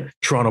media,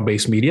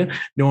 Toronto-based media,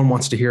 no one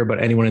wants to hear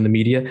about anyone in the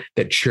media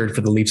that cheered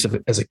for the Leafs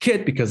as a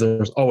kid, because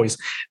there's always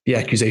the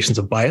accusations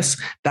of bias.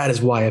 That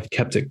is why I've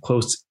kept it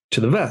close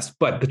to the vest.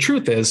 But the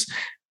truth is,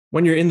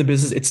 when you're in the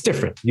business, it's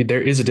different. There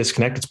is a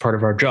disconnect. It's part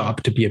of our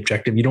job to be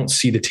objective. You don't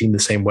see the team the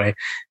same way.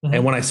 Mm-hmm.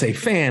 And when I say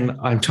fan,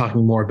 I'm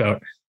talking more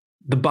about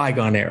the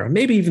bygone era,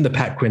 maybe even the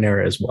Pat Quinn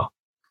era as well.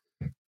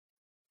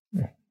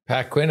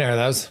 Pat Quinn era,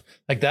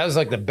 that was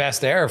like the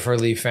best era for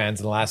Leaf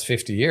fans in the last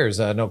 50 years.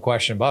 No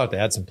question about it. They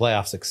had some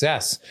playoff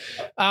success.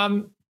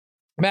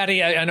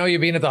 Matty, I know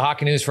you've been at the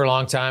Hockey News for a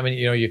long time, and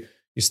you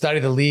study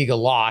the league a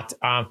lot.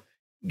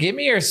 Give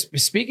me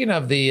speaking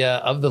of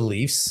the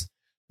Leafs.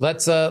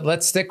 Let's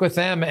stick with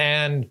them.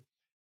 And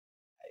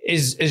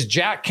is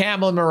Jack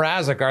Campbell and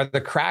Mrazek, are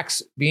the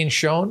cracks being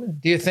shown,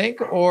 do you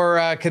think,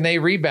 or can they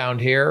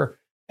rebound here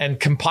and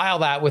compile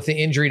that with the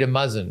injury to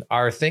Muzzin?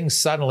 Are things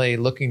suddenly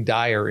looking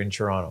dire in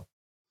Toronto?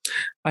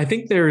 I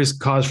think there is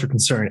cause for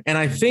concern. And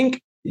I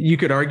think you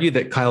could argue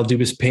that Kyle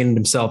Dubas painted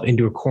himself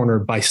into a corner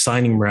by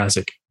signing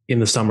Mrazek in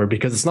the summer,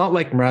 because it's not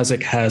like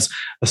Mrazek has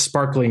a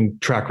sparkling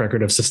track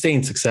record of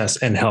sustained success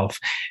and health.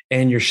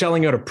 And you're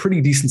shelling out a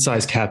pretty decent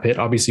sized cap hit,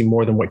 obviously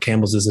more than what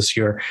Campbell's is this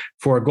year,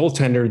 for a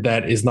goaltender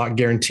that is not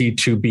guaranteed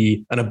to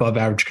be an above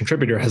average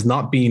contributor, has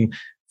not been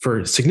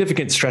for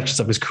significant stretches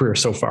of his career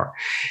so far.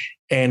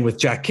 And with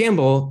Jack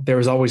Campbell, there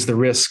was always the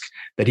risk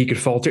that he could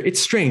falter. It's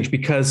strange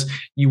because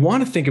you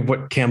want to think of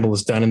what Campbell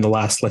has done in the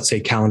last, let's say,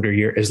 calendar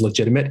year as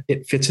legitimate.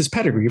 It fits his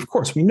pedigree. Of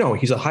course, we know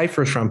he's a high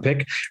first round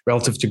pick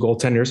relative to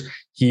goaltenders.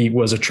 He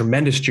was a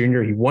tremendous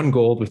junior. He won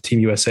gold with Team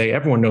USA.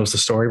 Everyone knows the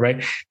story,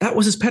 right? That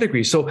was his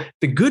pedigree. So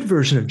the good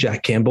version of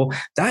Jack Campbell,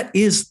 that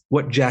is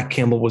what Jack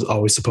Campbell was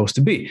always supposed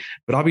to be.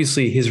 But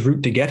obviously his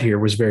route to get here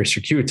was very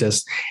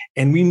circuitous.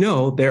 And we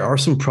know there are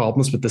some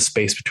problems with the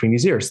space between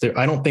his ears.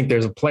 I don't think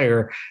there's a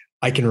player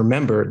I can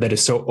remember that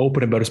is so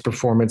open about his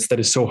performance, that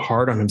is so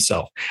hard on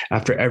himself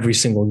after every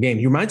single game.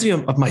 He reminds me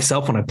of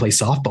myself when I play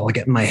softball. I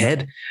get in my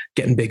head,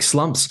 getting big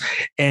slumps.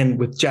 And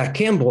with Jack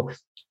Campbell,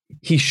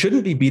 he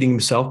shouldn't be beating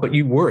himself, but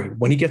you worry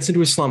when he gets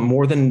into a slump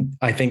more than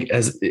I think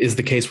as is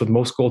the case with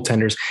most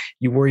goaltenders.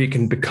 You worry it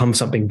can become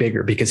something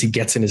bigger because he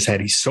gets in his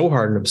head. He's so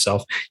hard on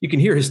himself. You can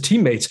hear his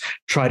teammates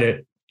try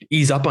to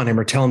ease up on him,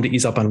 or tell him to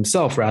ease up on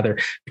himself rather,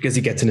 because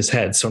he gets in his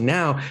head. So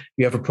now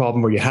you have a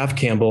problem where you have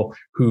Campbell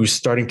who's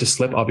starting to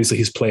slip. Obviously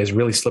his play has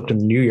really slipped in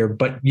the new year,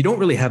 but you don't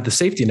really have the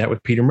safety net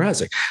with Peter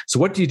Mrazek. So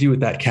what do you do with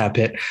that cap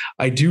hit?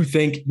 I do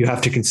think you have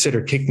to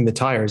consider kicking the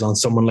tires on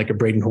someone like a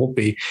Braden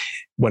Holtby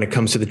when it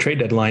comes to the trade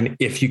deadline.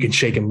 If you can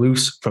shake him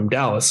loose from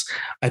Dallas,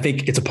 I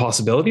think it's a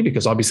possibility,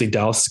 because obviously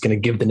Dallas is going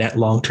to give the net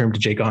long-term to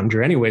Jake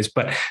Ottinger anyways,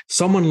 but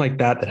someone like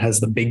that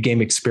has the big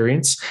game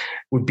experience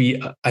would be,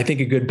 I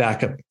think, a good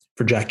backup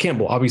for Jack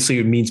Campbell. Obviously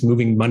it means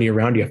moving money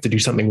around. You have to do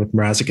something with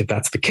Mrazek if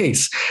that's the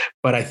case.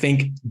 But I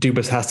think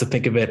Dubas has to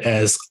think of it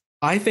as,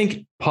 I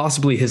think,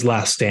 possibly his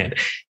last stand.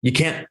 You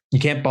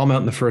can't bomb out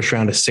in the first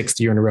round a sixth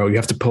year in a row. You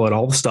have to pull out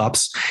all the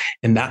stops.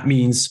 And that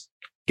means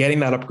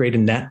getting that upgrade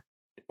in net,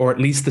 or at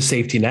least the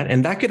safety net.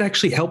 And that could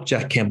actually help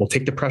Jack Campbell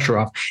take the pressure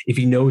off if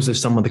he knows there's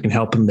someone that can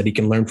help him, that he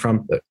can learn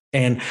from.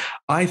 And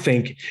I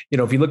think,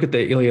 if you look at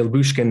the Ilya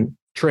Lyubushkin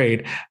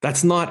trade,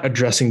 that's not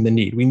addressing the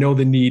need. We know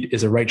the need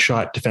is a right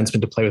shot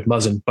defenseman to play with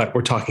Muzzin, but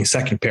we're talking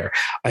second pair.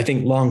 I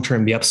think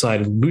long-term, the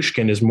upside of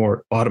Lyubushkin is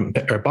more bottom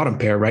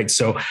pair, right?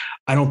 So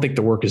I don't think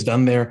the work is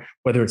done there.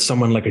 Whether it's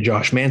someone like a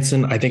Josh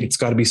Manson, I think it's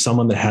got to be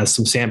someone that has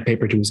some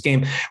sandpaper to his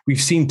game.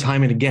 We've seen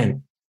time and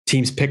again,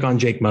 teams pick on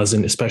Jake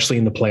Muzzin, especially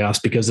in the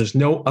playoffs, because there's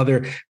no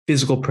other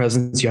physical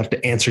presence you have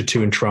to answer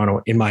to in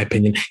Toronto, in my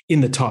opinion,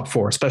 in the top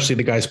four, especially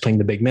the guys playing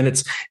the big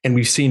minutes. And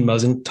we've seen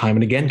Muzzin time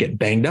and again get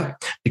banged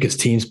up because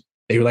teams,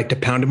 they like to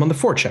pound him on the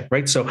forecheck,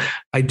 right? So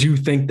I do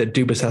think that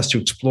Dubas has to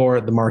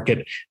explore the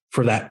market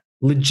for that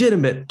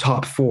legitimate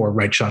top four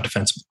right shot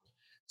defenseman.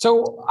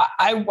 So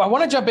I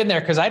want to jump in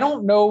there because I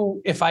don't know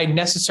if I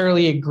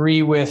necessarily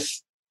agree with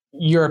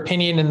your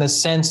opinion in the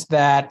sense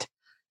that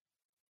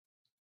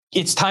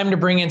it's time to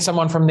bring in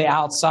someone from the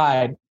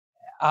outside.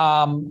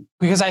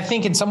 Because I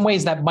think in some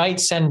ways that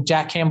might send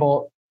Jack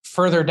Campbell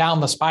further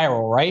down the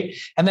spiral, right?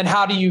 And then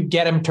how do you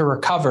get him to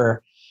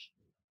recover?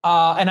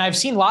 And I've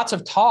seen lots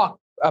of talk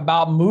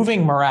about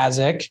moving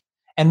Mrazek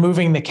and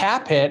moving the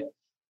cap hit.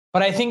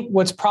 But I think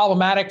what's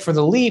problematic for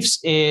the Leafs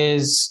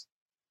is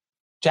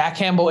Jack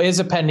Campbell is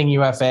a pending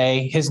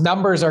UFA. His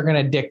numbers are going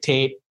to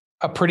dictate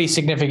a pretty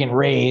significant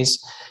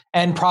raise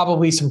and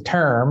probably some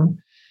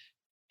term.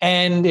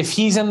 And if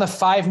he's in the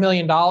 $5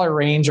 million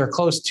range or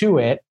close to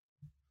it,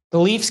 the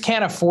Leafs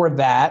can't afford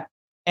that.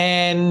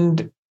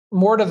 And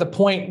more to the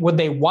point, would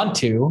they want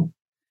to?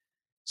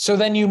 So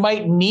then you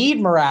might need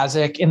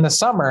Mrazek in the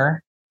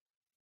summer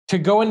to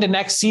go into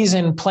next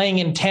season playing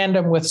in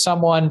tandem with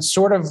someone,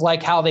 sort of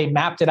like how they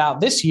mapped it out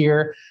this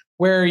year,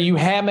 where you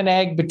ham and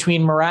egg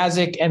between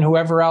Mrazek and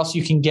whoever else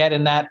you can get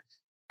in that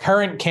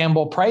current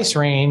Campbell price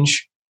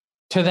range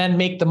to then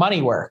make the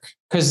money work,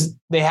 because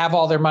they have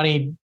all their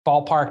money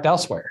ballparked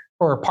elsewhere,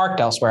 or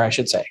parked elsewhere, I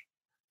should say.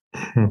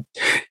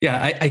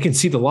 Yeah, I can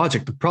see the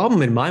logic. The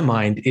problem in my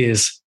mind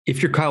is,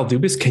 if you're Kyle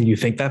Dubas, can you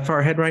think that far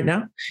ahead right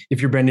now?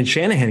 If you're Brendan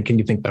Shanahan, can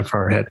you think that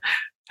far ahead?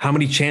 How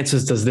many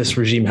chances does this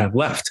regime have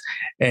left?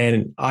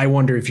 And I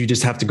wonder if you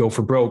just have to go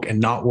for broke and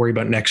not worry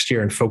about next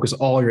year and focus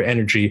all your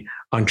energy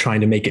on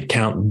trying to make it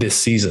count this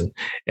season.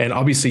 And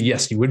obviously,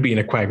 yes, you would be in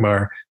a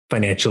quagmire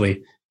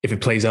financially if it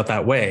plays out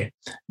that way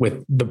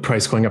with the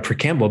price going up for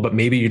Campbell, but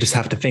maybe you just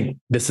have to think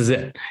this is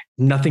it.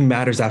 Nothing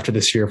matters after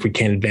this year if we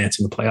can't advance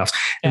in the playoffs.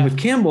 And with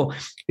Campbell,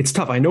 it's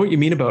tough. I know what you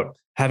mean about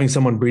having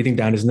someone breathing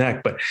down his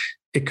neck, but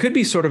it could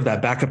be sort of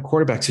that backup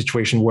quarterback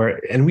situation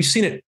where, and we've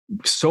seen it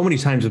so many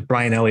times with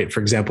Brian Elliott, for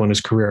example, in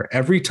his career.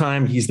 Every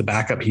time he's the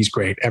backup, he's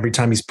great. Every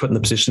time he's put in the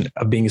position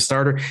of being a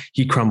starter,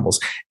 he crumbles.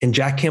 And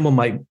Jack Campbell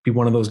might be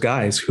one of those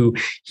guys who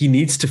he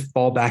needs to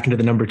fall back into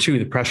the number two.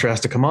 The pressure has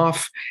to come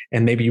off.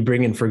 And maybe you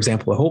bring in, for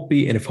example, a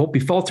Holtby. And if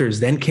Holtby falters,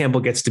 then Campbell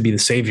gets to be the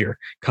savior,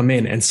 come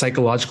in. And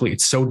psychologically,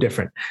 it's so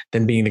different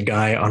than being the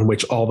guy on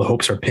which all the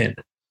hopes are pinned.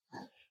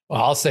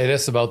 Well, I'll say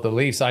this about the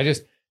Leafs.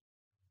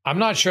 I'm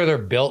not sure they're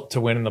built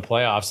to win in the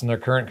playoffs in their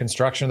current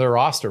construction of their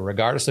roster,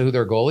 regardless of who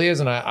their goalie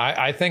is. And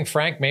I think,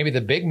 Frank, maybe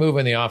the big move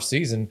in the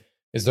offseason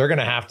is they're going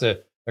to have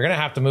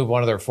to move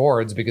one of their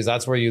forwards, because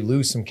that's where you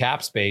lose some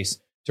cap space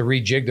to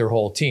rejig their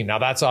whole team. Now,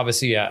 that's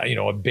obviously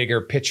a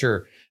bigger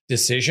picture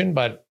decision,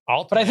 but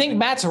I think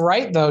Matt's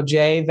right, though,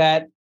 Jay,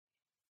 that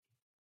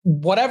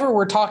whatever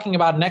we're talking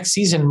about next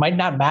season might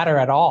not matter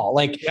at all.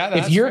 Like,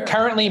 if you're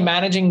currently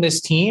managing this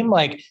team,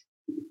 like,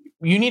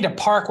 you need to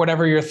park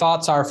whatever your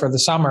thoughts are for the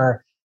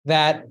summer,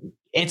 that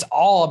it's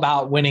all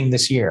about winning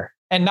this year,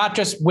 and not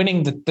just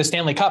winning the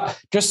Stanley Cup,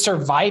 just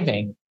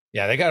surviving.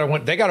 Yeah, they got to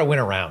win. They got to win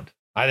a round.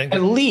 I think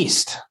at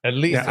least.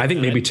 Yeah, I think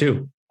maybe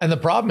two. And the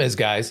problem is,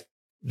 guys,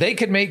 they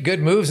could make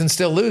good moves and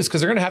still lose, because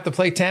they're going to have to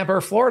play Tampa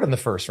or Florida in the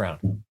first round.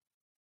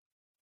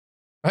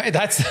 Right?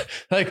 That's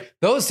like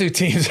those two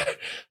teams.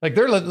 Like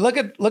look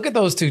at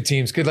those two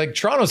teams. Because like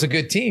Toronto's a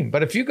good team,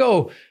 but if you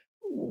go,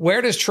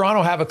 where does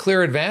Toronto have a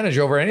clear advantage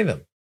over any of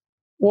them?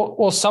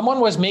 Well, someone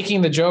was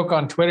making the joke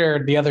on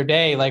Twitter the other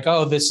day, like,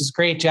 oh, this is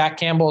great. Jack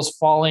Campbell's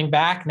falling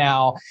back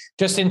now,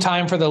 just in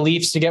time for the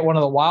Leafs to get one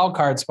of the wild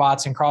card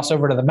spots and cross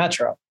over to the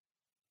Metro.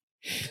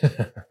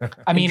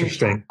 I mean,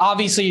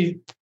 obviously,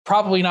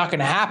 probably not going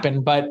to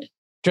happen, but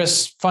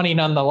just funny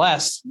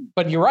nonetheless.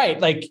 But you're right.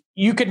 Like,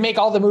 you could make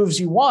all the moves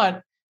you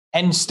want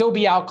and still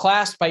be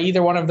outclassed by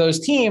either one of those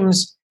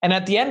teams. And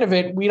at the end of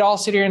it, we'd all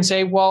sit here and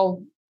say,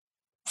 well,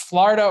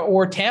 Florida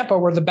or Tampa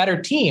were the better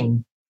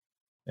team.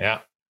 Yeah.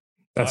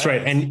 That's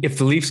right. And if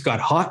the Leafs got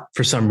hot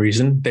for some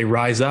reason, they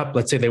rise up,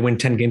 let's say they win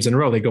 10 games in a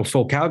row, they go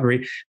full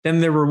Calgary,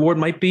 then their reward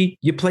might be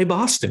you play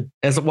Boston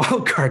as a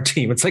wild card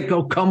team. It's like,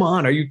 oh, come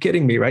on. Are you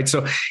kidding me? Right.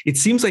 So it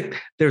seems like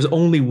there's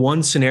only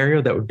one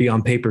scenario that would be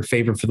on paper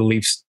favorable for the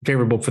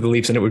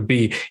Leafs. And it would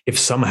be if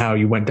somehow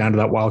you went down to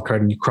that wild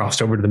card and you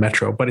crossed over to the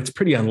Metro, but it's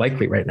pretty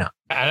unlikely right now.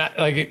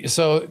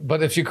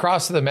 But if you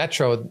cross to the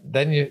Metro,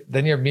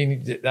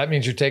 that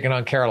means you're taking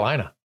on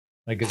Carolina.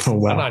 Like, I'm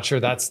not sure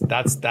that's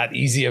that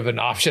easy of an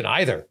option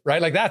either,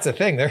 right? Like, that's the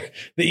thing. The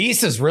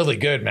East is really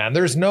good, man.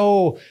 There's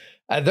no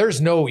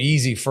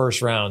easy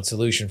first round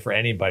solution for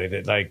anybody.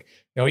 That, like,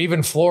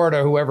 even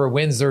Florida, whoever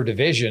wins their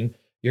division,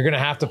 you're going to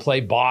have to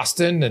play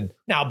Boston. And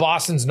now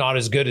Boston's not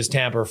as good as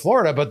Tampa or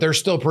Florida, but they're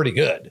still pretty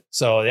good.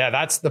 So yeah,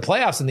 that's the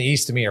playoffs in the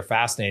East to me are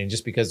fascinating,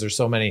 just because there's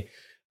so many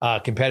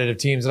competitive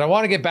teams. And I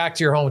want to get back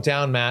to your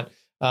hometown, Matt,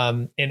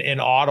 in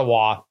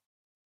Ottawa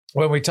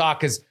when we talk,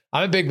 because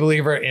I'm a big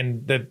believer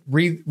in the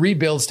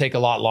rebuilds take a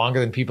lot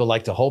longer than people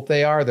like to hope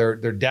they are. They're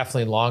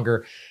definitely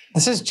longer.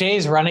 This is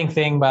Jay's running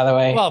thing, by the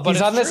way. Well, but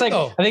he's on this, like,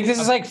 I think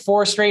this is like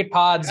 4 straight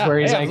pods where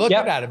he's like, looking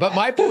at it. But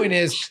my point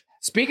is,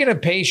 speaking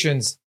of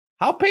patience,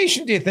 how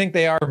patient do you think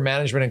they are for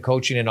management and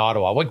coaching in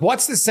Ottawa? Like,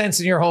 what's the sense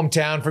in your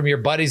hometown from your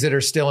buddies that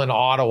are still in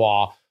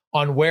Ottawa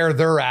on where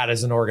they're at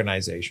as an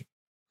organization?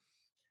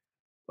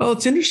 Well,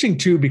 it's interesting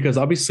too, because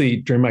obviously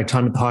during my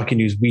time at the Hockey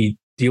News, we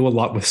deal a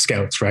lot with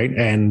scouts, right?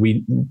 And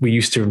we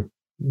used to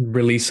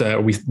release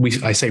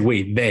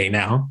they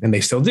now, and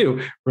they still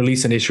do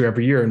release an issue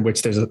every year in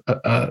which there's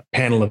a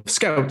panel of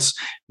scouts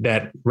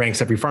that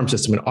ranks every farm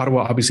system. And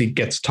Ottawa obviously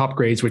gets top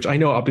grades, which I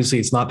know obviously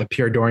it's not that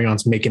Pierre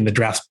Dorion's making the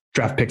draft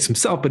picks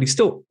himself, but he's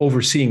still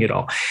overseeing it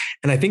all.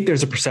 And I think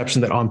there's a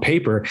perception that on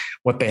paper,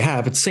 what they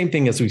have, it's the same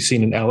thing as we've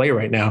seen in LA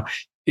right now,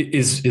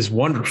 is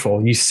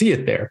wonderful. You see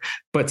it there,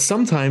 but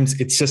sometimes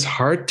it's just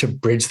hard to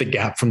bridge the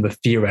gap from the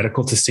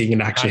theoretical to seeing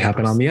it actually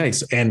happen on the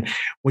ice. And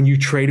when you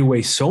trade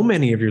away so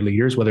many of your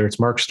leaders, whether it's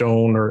Mark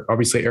Stone or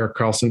obviously Erik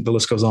Karlsson, the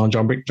list goes on,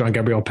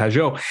 Jean-Gabriel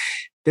Pageau,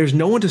 there's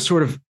no one to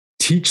sort of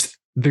teach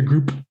the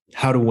group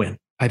how to win.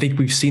 I think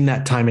we've seen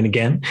that time and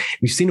again.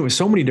 We've seen it with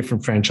so many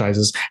different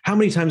franchises. How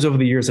many times over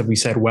the years have we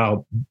said,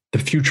 well, the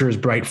future is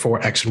bright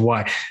for X and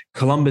Y?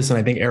 Columbus and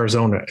I think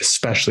Arizona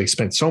especially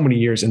spent so many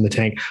years in the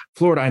tank.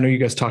 Florida, I know you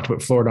guys talked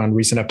about Florida on a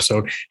recent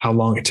episode, how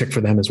long it took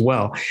for them as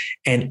well.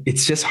 And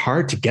it's just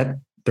hard to get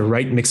the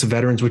right mix of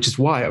veterans, which is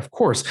why, of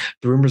course,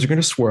 the rumors are going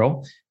to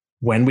swirl.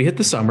 when we hit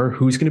the summer,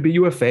 who's going to be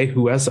UFA,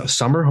 who has a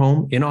summer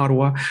home in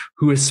Ottawa,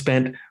 who has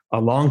spent a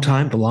long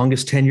time, the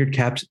longest tenured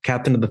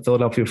captain of the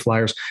Philadelphia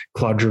Flyers,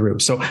 Claude Giroux.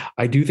 So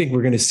I do think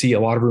we're going to see a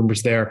lot of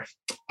rumors there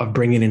of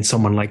bringing in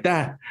someone like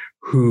that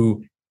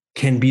who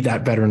can be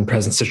that veteran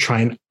presence to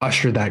try and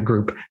usher that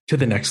group to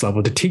the next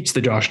level, to teach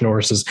the Josh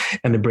Norrises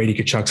and the Brady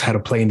Tkachuk's how to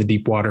play in the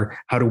deep water,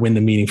 how to win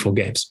the meaningful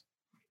games.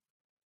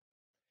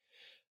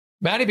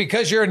 Matty,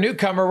 because you're a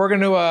newcomer, we're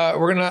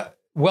gonna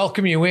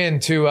welcome you in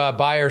to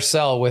buy or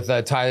sell with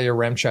Tyler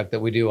Remchuk that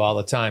we do all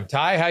the time.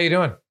 Ty, how you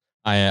doing?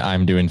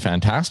 I'm doing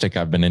fantastic.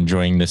 I've been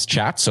enjoying this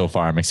chat so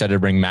far. I'm excited to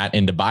bring Matt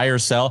into Buy or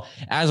Sell.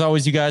 As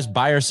always, you guys,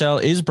 Buy or Sell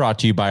is brought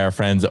to you by our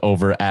friends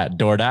over at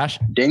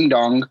DoorDash. Ding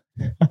dong.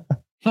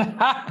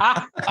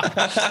 Matt,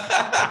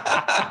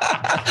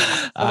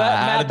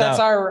 that's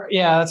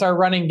our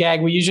running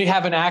gag. We usually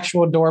have an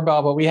actual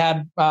doorbell, but we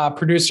had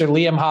producer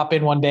Liam hop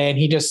in one day and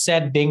he just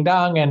said ding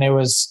dong, and it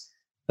was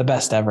the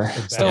best ever.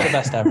 Still the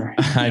best ever.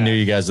 I knew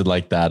you guys would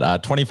like that.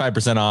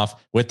 25%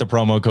 off with the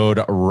promo code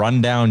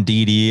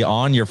RundownDD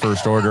on your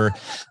first order.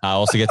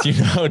 Also gets you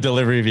no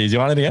delivery fees. You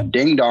want it again?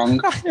 Ding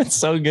dong. It's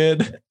so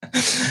good.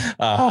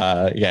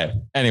 Yeah.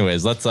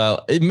 Anyways, let's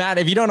Matt,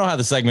 if you don't know how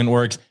the segment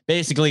works,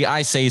 basically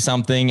I say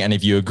something, and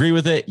if you agree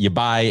with it, you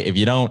buy. If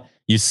you don't,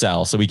 you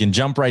sell. So we can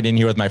jump right in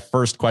here with my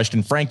first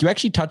question. Frank, you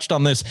actually touched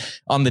on this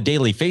on the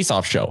Daily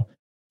Faceoff show.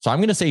 So I'm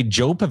going to say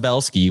Joe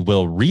Pavelski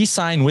will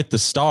re-sign with the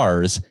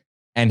Stars,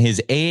 and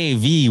his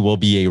AAV will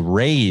be a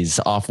raise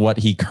off what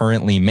he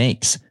currently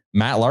makes.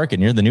 Matt Larkin,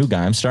 you're the new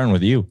guy. I'm starting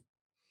with you.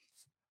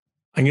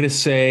 I'm going to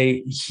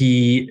say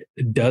he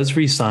does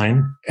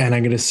resign, and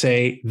I'm going to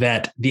say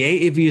that the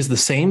AAV is the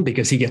same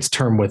because he gets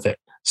term with it.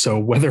 So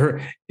whether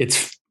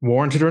it's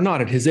warranted or not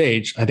at his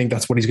age, I think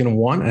that's what he's going to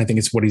want, and I think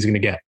it's what he's going to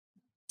get.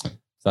 So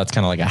that's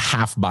kind of like a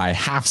half buy,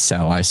 half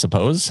sell, I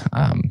suppose.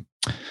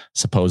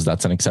 Suppose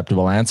that's an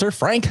acceptable answer.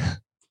 Frank?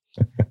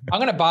 I'm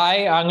going to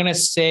buy. I'm going to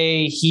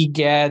say he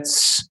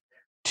gets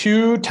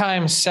 2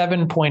 times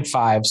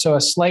 7.5. So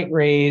a slight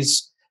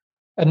raise,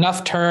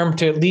 enough term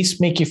to at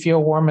least make you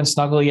feel warm and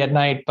snuggly at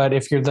night. But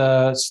if you're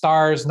the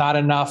Stars, not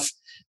enough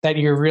that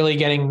you're really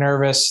getting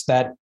nervous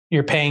that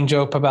you're paying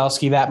Joe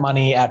Pavelski that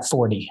money at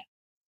 40.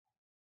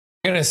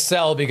 I'm going to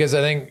sell because I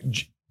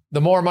think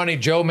the more money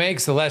Joe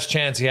makes, the less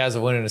chance he has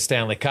of winning a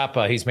Stanley Cup.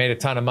 He's made a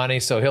ton of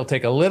money, so he'll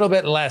take a little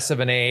bit less of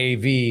an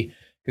AAV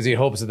because he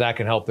hopes that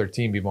can help their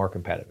team be more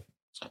competitive.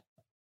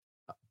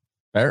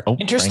 Fair. Oh,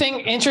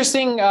 interesting.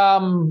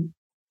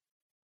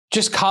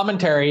 Just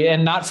commentary,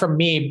 and not from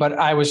me, but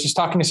I was just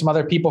talking to some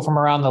other people from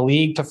around the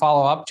league to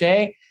follow up,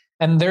 Jay.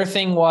 And their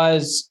thing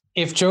was,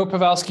 if Joe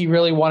Pavelski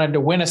really wanted to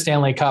win a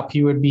Stanley Cup,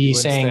 he would be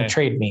saying,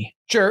 trade me.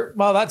 Sure.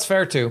 Well, that's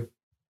fair too.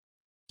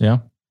 Yeah,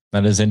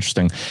 that is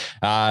interesting.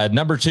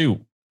 Number 2.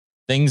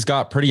 Things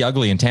got pretty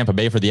ugly in Tampa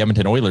Bay for the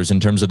Edmonton Oilers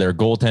in terms of their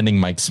goaltending.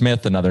 Mike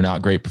Smith, another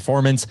not great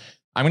performance.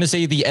 I'm going to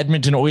say the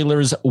Edmonton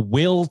Oilers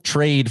will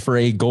trade for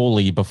a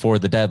goalie before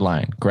the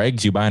deadline.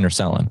 Greg's, you buying or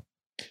selling?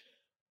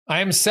 I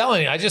am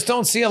selling. I just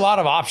don't see a lot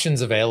of options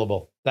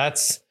available.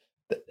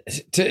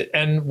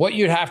 And what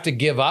you'd have to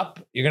give up,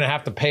 you're going to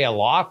have to pay a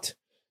lot.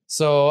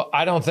 So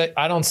I don't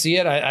see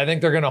it. I think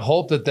they're going to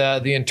hope that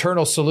the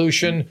internal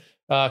solution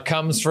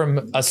comes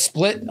from a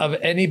split of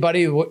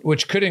anybody,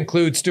 which could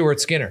include Stuart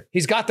Skinner.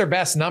 He's got their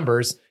best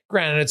numbers.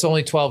 Granted, it's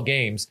only 12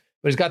 games.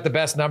 But he's got the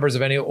best numbers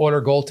of any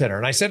Oiler goaltender.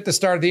 And I said at the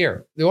start of the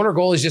year, the Oiler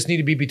goalies just need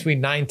to be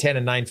between 9-10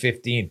 and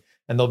 9-15,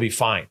 and they'll be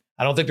fine.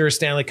 I don't think they're a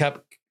Stanley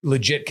Cup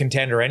legit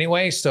contender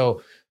anyway.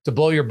 So to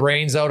blow your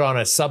brains out on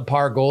a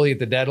subpar goalie at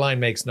the deadline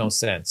makes no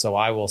sense. So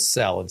I will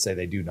sell and say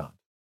they do not.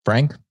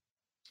 Frank?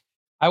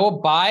 I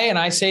will buy, and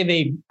I say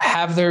they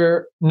have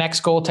their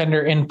next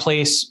goaltender in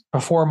place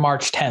before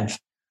March 10th.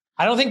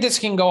 I don't think this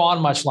can go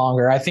on much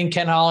longer. I think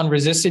Ken Holland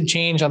resisted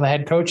change on the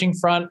head coaching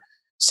front.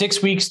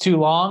 6 weeks too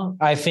long.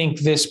 I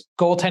think this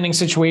goaltending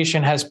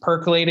situation has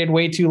percolated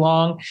way too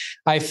long.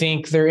 I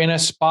think they're in a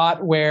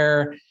spot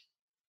where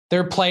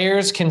their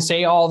players can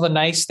say all the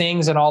nice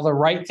things and all the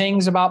right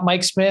things about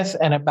Mike Smith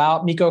and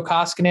about Mikko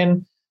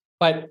Koskinen,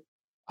 but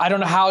I don't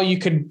know how you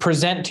could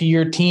present to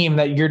your team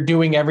that you're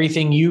doing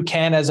everything you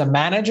can as a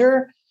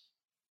manager.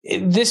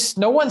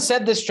 No one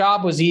said this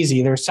job was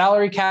easy. There's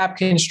salary cap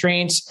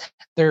constraints.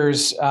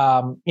 There's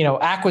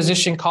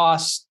acquisition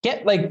costs.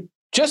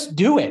 Just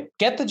do it.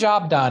 Get the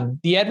job done.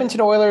 The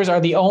Edmonton Oilers are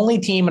the only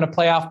team in a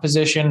playoff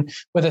position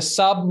with a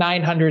sub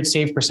 900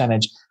 save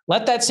percentage.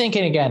 Let that sink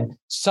in again.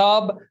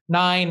 Sub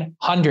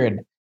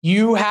 900.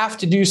 You have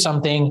to do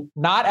something.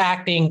 Not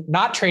acting,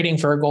 not trading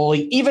for a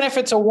goalie, even if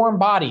it's a warm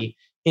body,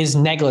 is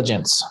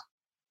negligence.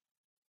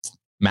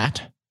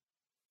 Matt?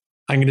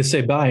 I'm going to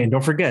say buy. And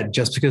don't forget,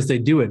 just because they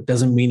do it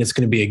doesn't mean it's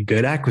going to be a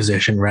good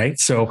acquisition, right?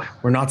 So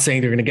we're not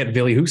saying they're going to get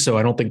Ville Husso.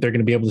 I don't think they're going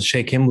to be able to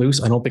shake him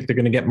loose. I don't think they're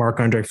going to get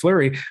Marc-Andre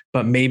Fleury,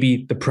 but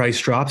maybe the price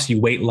drops. You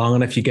wait long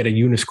enough, you get a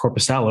Eunice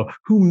Corpusalo,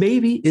 who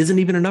maybe isn't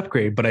even an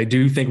upgrade. But I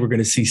do think we're going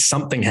to see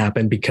something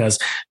happen because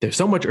there's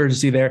so much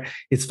urgency there.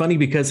 It's funny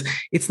because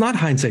it's not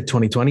hindsight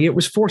 2020. It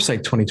was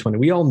foresight 2020.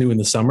 We all knew in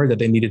the summer that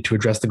they needed to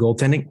address the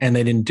goaltending, and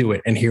they didn't do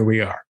it. And here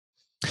we are.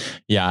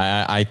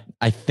 Yeah,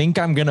 I think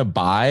I'm going to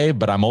buy,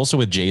 but I'm also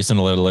with Jason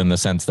a little in the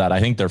sense that I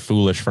think they're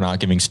foolish for not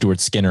giving Stuart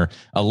Skinner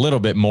a little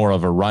bit more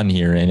of a run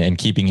here and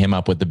keeping him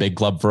up with the big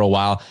club for a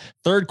while.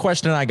 Third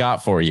question I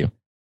got for you.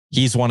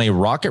 He's won a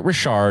Rocket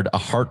Richard, a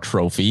Hart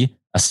Trophy,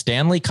 a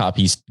Stanley Cup.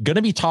 He's going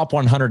to be top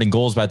 100 in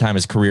goals by the time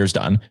his career's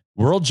done.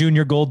 World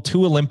Junior Gold,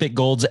 2 Olympic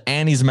golds,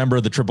 and he's a member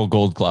of the Triple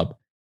Gold Club.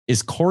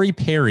 Is Corey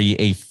Perry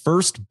a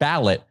first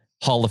ballot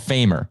Hall of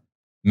Famer?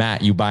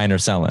 Matt, you buying or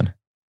selling?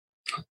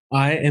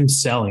 I am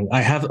selling.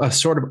 I have a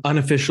sort of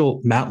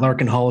unofficial Matt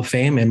Larkin Hall of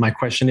Fame. And my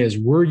question is,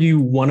 were you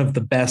one of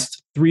the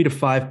best 3 to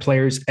 5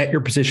 players at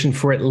your position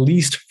for at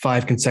least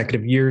 5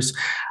 consecutive years?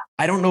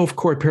 I don't know if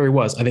Corey Perry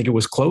was. I think it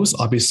was close.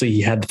 Obviously,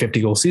 he had the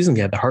 50-goal season.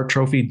 He had the Hart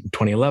Trophy in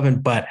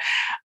 2011. But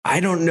I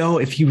don't know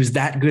if he was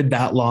that good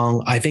that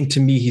long. I think to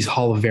me, he's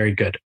Hall of Very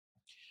Good.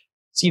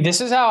 See,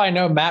 this is how I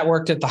know Matt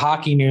worked at the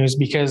Hockey News,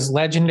 because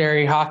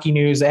legendary Hockey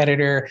News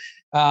editor,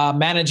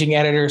 managing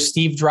editor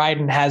Steve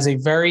Dryden has a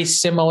very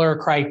similar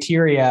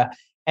criteria.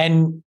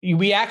 And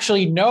we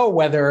actually know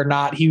whether or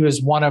not he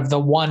was one of the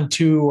 1,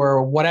 2,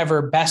 or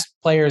whatever best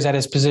players at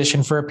his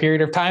position for a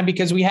period of time,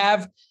 because we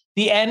have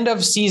the end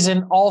of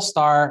season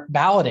all-star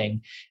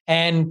balloting.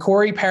 And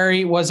Corey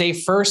Perry was a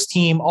first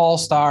team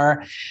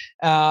all-star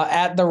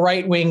at the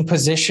right wing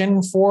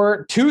position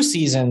for 2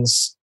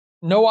 seasons.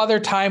 No other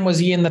time was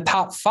he in the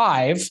top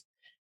 5.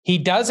 He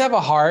does have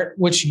a Hart,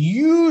 which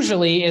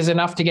usually is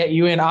enough to get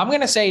you in. I'm going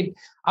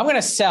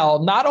to sell.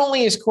 Not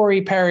only is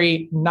Corey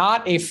Perry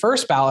not a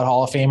first ballot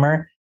Hall of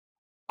Famer,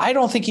 I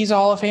don't think he's a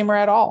Hall of Famer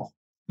at all.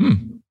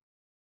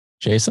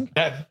 Jason?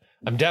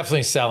 I'm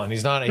definitely selling.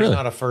 He's not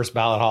a first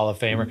ballot Hall of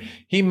Famer.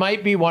 He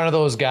might be one of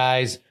those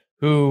guys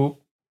who,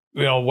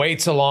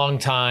 waits a long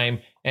time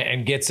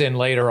and gets in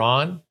later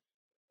on.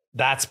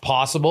 That's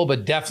possible,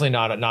 but definitely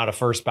not a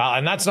first ballot.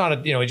 And that's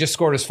not he just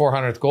scored his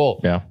 400th goal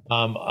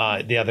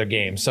the other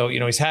game. So,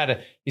 he's had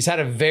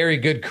a very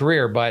good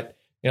career, but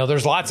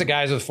there's lots of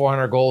guys with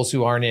 400 goals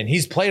who aren't in.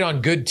 He's played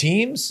on good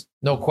teams,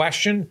 no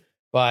question,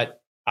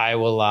 but I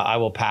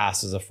will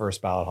pass as a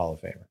first ballot Hall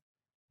of Famer.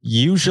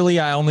 Usually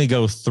I only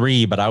go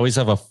 3, but I always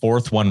have a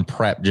 4th one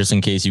prep just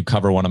in case you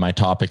cover one of my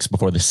topics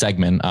before the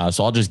segment.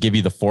 So I'll just give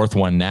you the 4th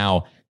one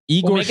now.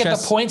 We'll make it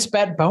the points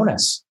bet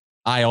bonus.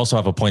 I also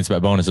have a points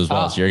bet bonus as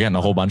well. So you're getting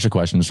a whole bunch of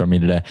questions from me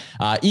today.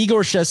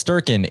 Igor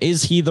Shesterkin,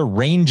 is he the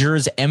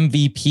Rangers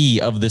MVP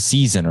of the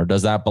season, or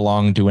does that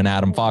belong to an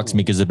Adam Fox,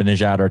 Mika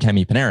Zibanejad, or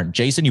Temi Panarin?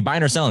 Jason, you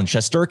buying or selling?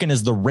 Shesterkin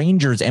is the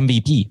Rangers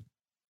MVP.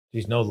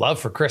 There's no love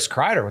for Chris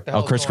Kreider. What the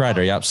hell? Oh, Chris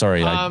Kreider. Yep.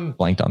 Sorry. I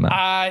blanked on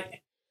that.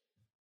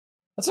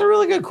 That's a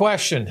really good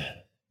question.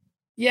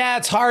 Yeah,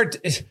 it's hard.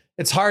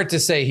 It's hard to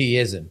say he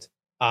isn't.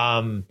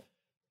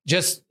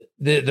 Just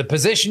the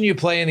position you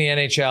play in the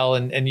NHL,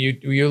 and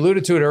you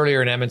alluded to it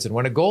earlier in Edmonton.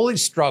 When a goalie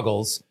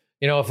struggles,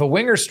 if a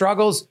winger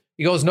struggles,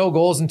 he goes no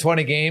goals in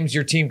 20 games,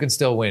 your team can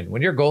still win.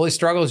 When your goalie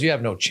struggles, you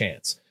have no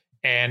chance.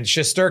 And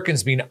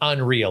Shesterkin's been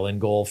unreal in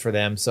goal for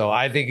them. So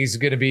I think he's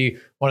going to be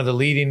one of the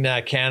leading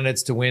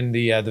candidates to win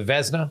the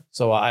Vezina.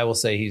 So I will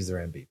say he's their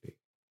MVP.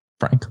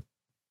 Frank?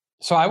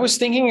 So I was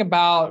thinking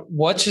about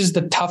which is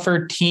the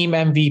tougher team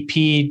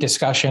MVP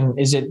discussion.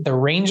 Is it the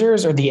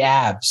Rangers or the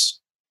Avs?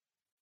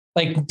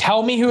 Like,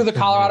 tell me who the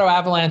Colorado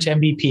Avalanche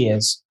MVP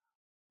is.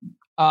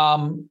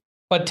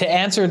 But to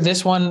answer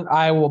this one,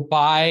 I will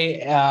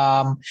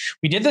buy.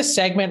 We did this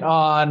segment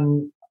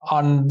on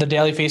the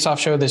Daily Faceoff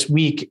show this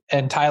week,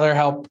 and Tyler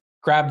helped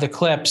grab the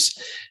clips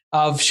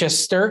of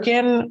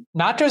Shesterkin,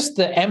 not just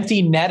the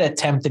empty net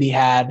attempt that he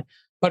had,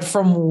 but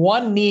from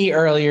one knee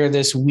earlier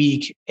this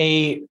week,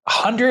 a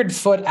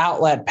 100-foot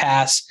outlet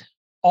pass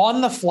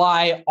on the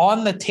fly,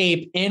 on the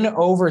tape, in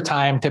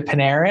overtime to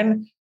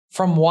Panarin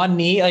from one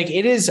knee. Like,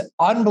 it is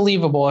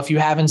unbelievable if you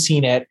haven't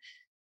seen it.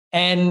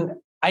 And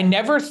I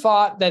never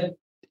thought that,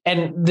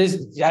 and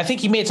this, I think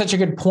he made such a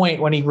good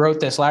point when he wrote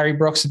this. Larry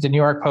Brooks at the New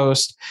York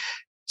Post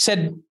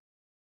said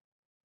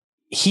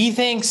he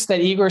thinks that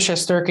Igor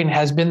Shesterkin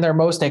has been their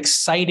most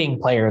exciting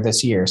player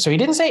this year. So he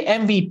didn't say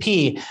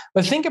MVP,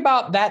 but think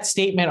about that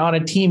statement on a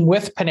team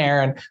with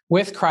Panarin,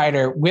 with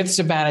Kreider, with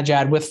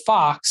Zibanejad, with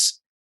Fox.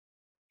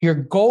 Your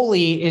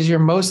goalie is your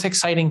most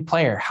exciting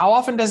player. How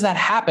often does that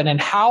happen?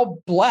 And how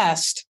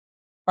blessed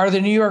are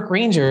the New York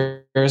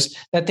Rangers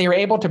that they were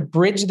able to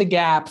bridge the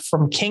gap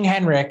from King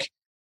Henrik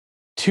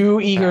to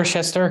Igor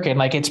Shesterkin?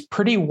 Like, it's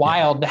pretty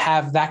wild to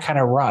have that kind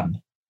of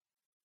run.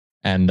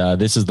 And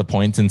this is the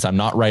point, since I'm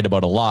not right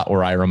about a lot,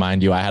 where I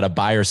remind you, I had a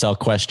buy or sell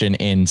question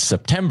in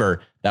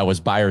September that was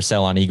buy or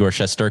sell on Igor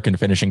Shesterkin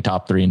finishing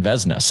top 3 in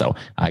Vezina. So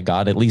I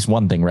got at least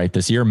one thing right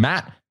this year.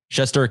 Matt,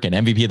 Shesterkin,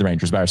 MVP of the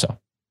Rangers, buy or sell?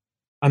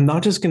 I'm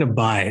not just going to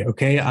buy,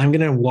 okay? I'm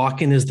going to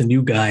walk in as the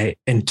new guy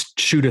and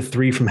shoot a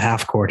 3 from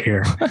half court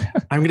here.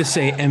 I'm going to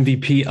say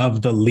MVP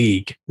of the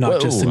league,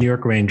 not just the New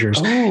York Rangers.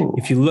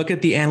 If you look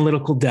at the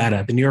analytical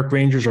data, the New York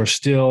Rangers are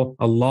still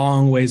a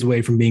long ways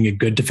away from being a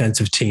good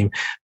defensive team.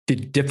 The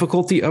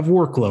difficulty of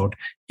workload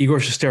Igor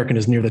Shesterkin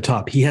is near the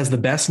top. He has the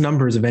best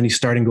numbers of any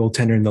starting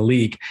goaltender in the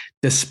league,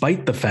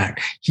 despite the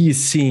fact he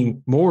is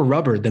seeing more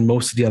rubber than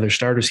most of the other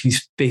starters.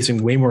 He's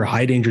facing way more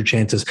high danger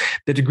chances.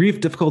 The degree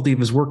of difficulty of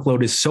his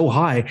workload is so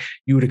high,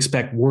 you would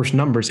expect worse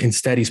numbers.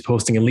 Instead, he's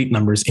posting elite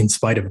numbers in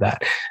spite of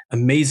that.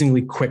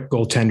 Amazingly quick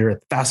goaltender,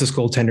 fastest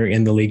goaltender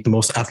in the league, the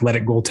most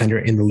athletic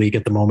goaltender in the league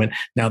at the moment,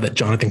 now that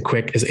Jonathan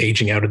Quick is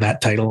aging out of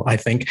that title, I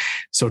think.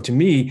 So to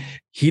me,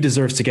 he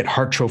deserves to get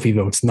Hart Trophy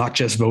votes, not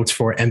just votes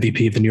for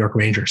MVP of the New York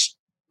Rangers.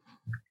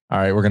 All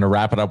right, we're going to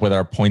wrap it up with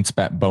our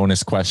PointsBet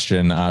bonus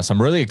question.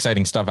 Some really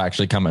exciting stuff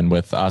actually coming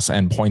with us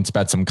and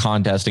PointsBet, some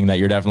contesting that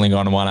you're definitely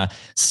going to want to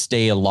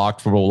stay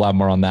locked for. We'll have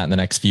more on that in the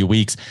next few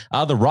weeks.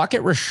 The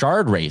Rocket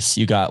Richard race.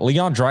 You got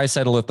Leon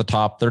Draisaitl at the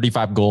top,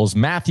 35 goals,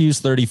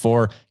 Matthews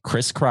 34,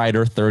 Chris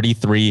Kreider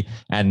 33,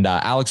 and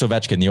Alex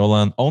Ovechkin,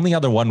 the only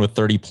other one with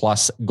 30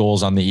 plus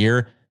goals on the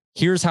year.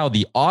 Here's how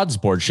the odds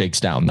board shakes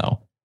down though.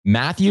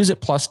 Matthews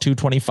at plus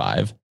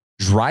 225.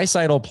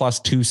 Draisaitl plus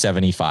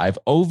 275,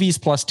 Ovi's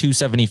plus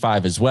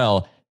 275 as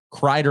well,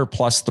 Kreider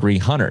plus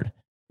 300.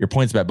 Your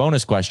PointsBet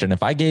bonus question,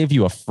 if I gave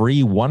you a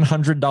free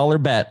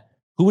 $100 bet,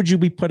 who would you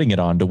be putting it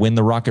on to win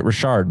the Rocket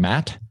Richard,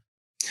 Matt?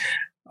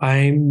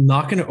 I'm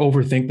not going to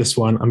overthink this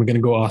one. I'm going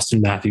to go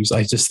Austin Matthews.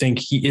 I just think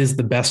he is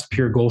the best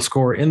pure goal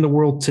scorer in the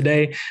world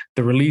today.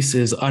 The release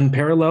is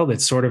unparalleled.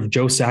 It's sort of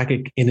Joe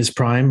Sakic in his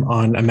prime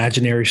on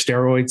imaginary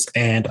steroids.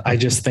 And I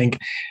just think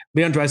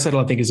Leon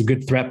Draisaitl, I think, is a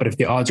good threat. But if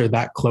the odds are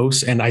that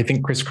close, and I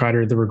think Chris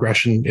Kreider, the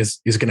regression is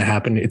going to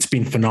happen. It's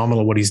been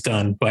phenomenal what he's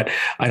done, but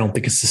I don't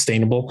think it's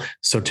sustainable.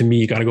 So to me,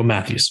 you got to go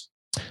Matthews.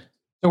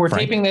 So we're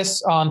taping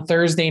this on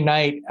Thursday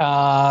night.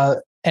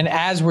 And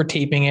as we're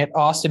taping it,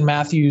 Austin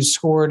Matthews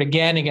scored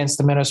again against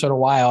the Minnesota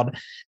Wild.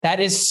 That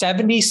is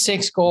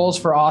 76 goals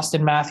for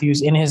Austin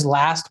Matthews in his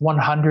last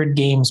 100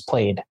 games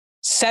played.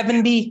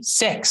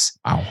 76.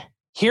 Wow.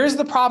 Here's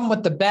the problem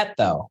with the bet,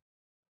 though.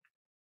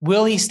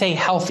 Will he stay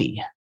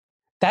healthy?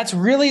 That's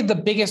really the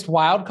biggest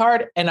wild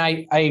card. And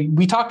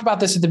we talked about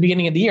this at the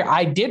beginning of the year.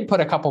 I did put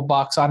a couple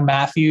bucks on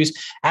Matthews,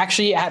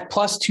 actually at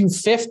plus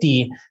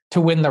 250 to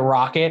win the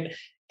Rocket.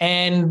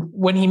 And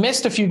when he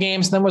missed a few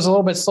games and then was a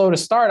little bit slow to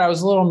start, I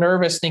was a little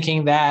nervous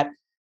thinking that,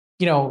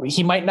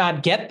 he might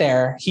not get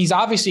there. He's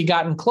obviously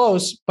gotten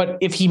close, but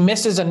if he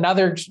misses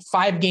another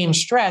 5-game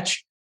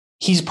stretch,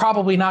 he's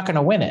probably not going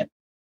to win it.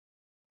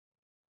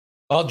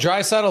 Well,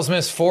 Draisaitl's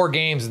missed 4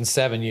 games in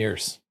 7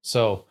 years.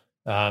 So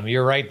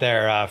you're right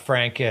there,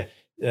 Frank.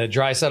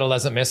 Draisaitl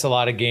doesn't miss a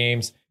lot of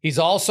games. He's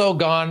also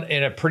gone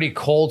in a pretty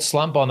cold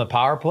slump on the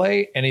power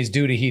play, and he's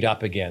due to heat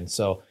up again.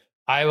 So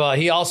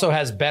he also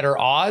has better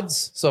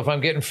odds. So if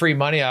I'm getting free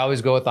money, I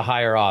always go with the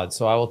higher odds.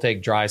 So I will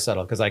take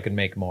Draisaitl because I can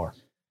make more.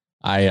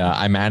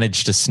 I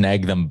managed to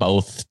snag them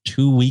both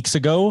 2 weeks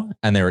ago,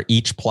 and they were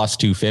each plus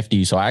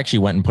 250. So I actually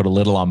went and put a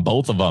little on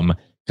both of them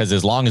because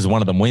as long as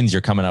one of them wins,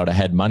 you're coming out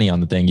ahead money on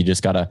the thing. You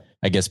just got to,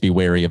 I guess, be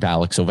wary of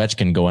Alex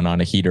Ovechkin going on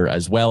a heater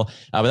as well.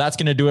 But that's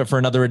going to do it for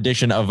another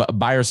edition of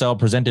Buy or Sell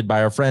presented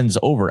by our friends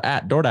over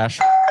at DoorDash.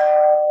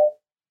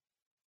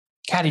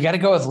 God, you got to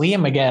go with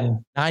Liam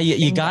again.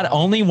 You got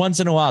only once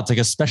in a while. It's like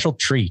a special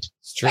treat.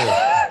 It's true.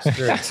 It's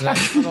true. It's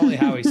not only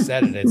how he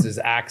said it; it's his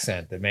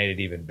accent that made it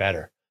even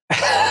better.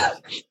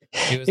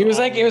 It was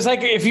like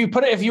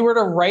if you were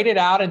to write it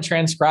out and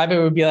transcribe it,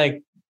 it would be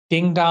like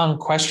 "ding dong?" ?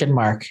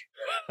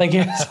 Like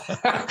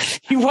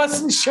he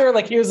wasn't sure.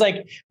 Like he was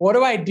like, "What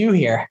do I do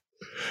here?"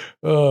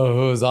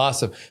 Oh, it was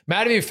awesome,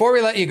 Maddie. Before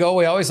we let you go,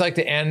 we always like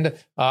to end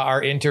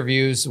our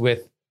interviews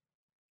with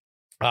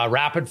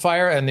rapid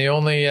fire, and the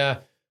only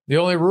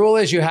rule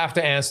is you have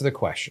to answer the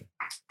question.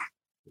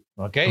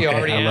 Okay, you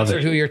already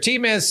answered who your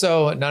team is,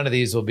 so none of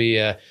these will be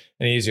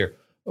any easier,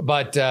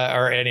 but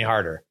or any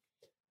harder.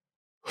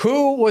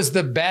 Who was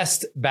the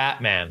best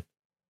Batman?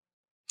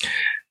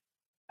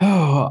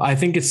 Oh, I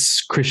think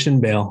it's Christian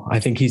Bale. I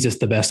think he's just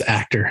the best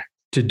actor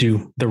to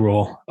do the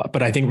role,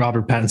 but I think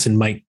Robert Pattinson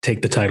might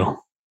take the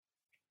title.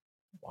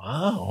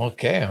 Wow.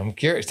 Okay, I'm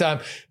curious.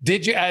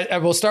 Did you?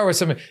 We'll start with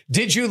some.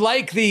 Did you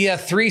like the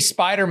 3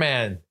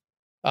 Spider-Man?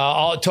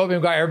 All Tobey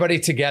Maguire, everybody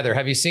together.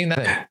 Have you seen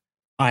that?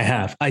 I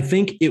have. I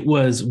think it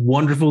was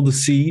wonderful to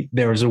see.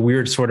 There was a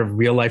weird sort of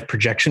real life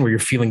projection where you're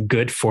feeling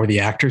good for the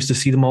actors to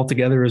see them all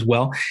together as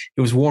well.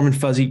 It was warm and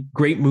fuzzy.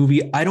 Great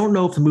movie. I don't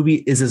know if the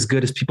movie is as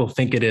good as people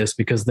think it is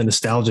because the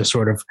nostalgia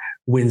sort of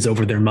wins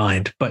over their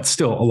mind, but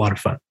still a lot of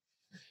fun.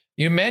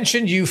 You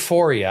mentioned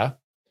Euphoria.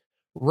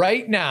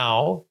 Right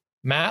now,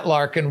 Matt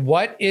Larkin,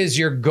 what is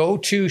your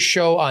go-to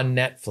show on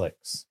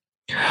Netflix?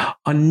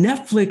 On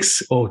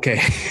Netflix,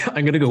 okay,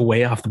 I'm going to go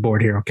way off the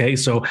board here, okay?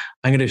 So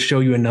I'm going to show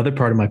you another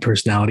part of my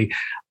personality.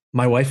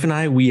 My wife and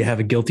I, we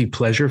have a guilty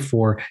pleasure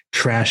for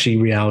trashy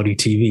reality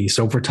TV.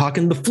 So if we're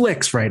talking the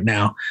flicks right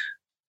now,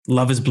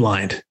 Love is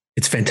Blind.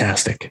 It's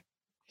fantastic.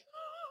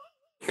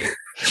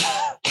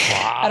 Wow.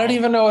 I don't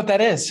even know what that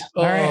is.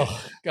 All right.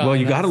 God, well,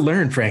 you got to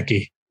learn,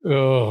 Frankie.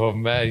 Oh,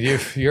 man,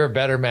 you're a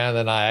better man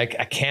than I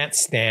can't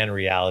stand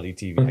reality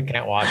TV. I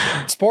can't watch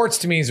it. Sports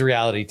to me is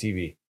reality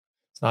TV.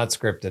 Not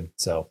scripted.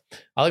 So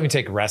I'll even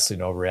take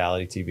wrestling over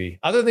reality TV.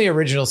 Other than the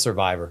original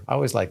Survivor. I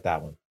always like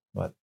that one.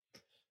 But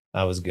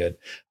That was good.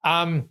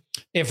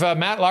 If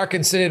Matt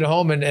Larkin sitting at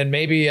home and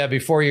maybe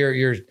before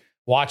you're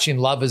watching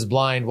Love is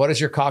Blind, what is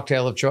your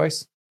cocktail of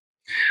choice?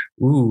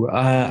 Ooh,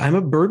 I'm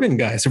a bourbon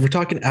guy. So if we're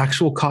talking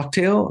actual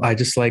cocktail, I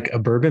just like a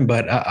bourbon,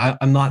 but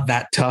I'm not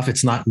that tough.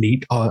 It's not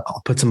neat.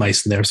 I'll put some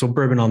ice in there. So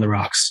bourbon on the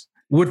rocks.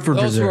 Woodford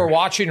Those Reserve. who are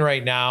watching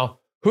right now,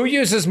 who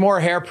uses more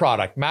hair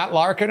product, Matt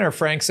Larkin or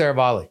Frank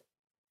Saravalli?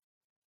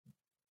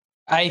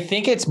 I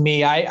think it's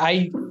me.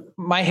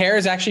 My hair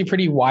is actually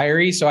pretty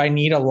wiry, so I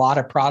need a lot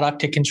of product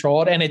to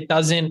control it. And it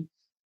doesn't,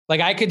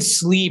 like, I could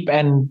sleep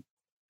and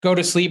go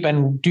to sleep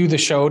and do the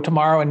show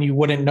tomorrow and you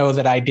wouldn't know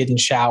that I didn't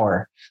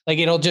shower. Like,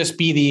 it'll just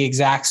be the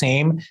exact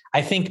same.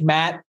 I think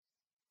Matt,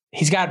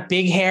 he's got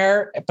big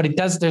hair, but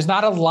there's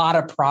not a lot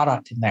of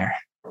product in there.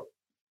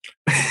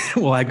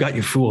 Well, I got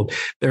you fooled.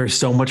 There's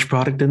so much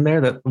product in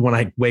there that when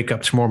I wake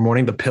up tomorrow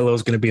morning, the pillow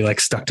is going to be like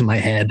stuck to my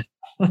head.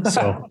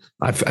 So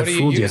I've what are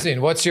fooled you using?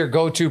 You. What's your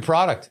go-to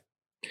product?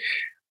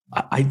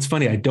 It's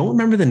funny. I don't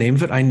remember the name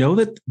of it. I know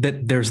that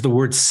there's the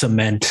word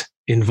cement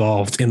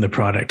involved in the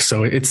product.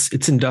 So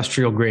it's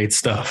industrial grade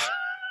stuff.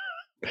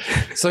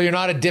 So you're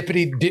not a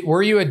dippity.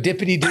 Were you a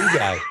dippity do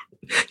guy?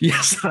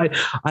 Yes,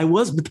 I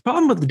was. But the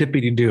problem with the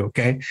dippity do,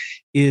 okay,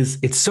 is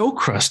it's so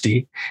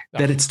crusty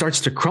that it starts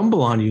to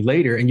crumble on you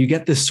later and you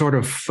get this sort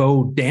of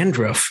faux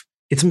dandruff.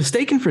 It's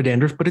mistaken for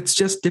dandruff, but it's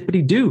just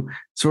dippity do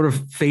sort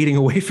of fading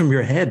away from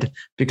your head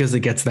because it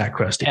gets that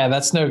crusty. Yeah,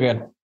 that's no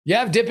good. You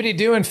have dippity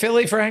do in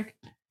Philly, Frank?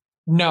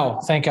 No,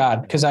 thank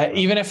God. Because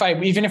even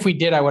if we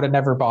did, I would have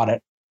never bought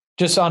it.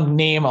 Just on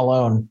name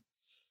alone.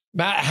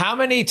 Matt, how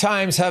many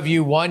times have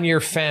you won your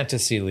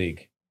fantasy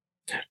league?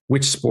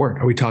 Which sport?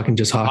 Are we talking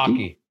just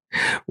hockey?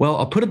 Well,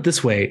 I'll put it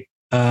this way.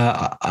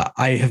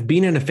 I have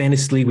been in a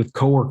fantasy league with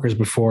coworkers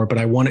before, but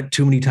I won it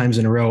too many times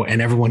in a row and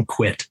everyone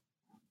quit.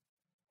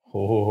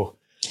 Oh,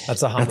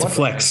 that's a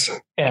flex.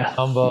 Yeah.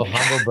 Humble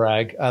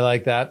brag. I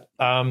like that.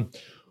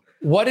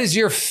 What is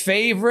your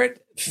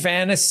favorite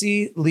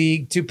fantasy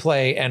league to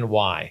play and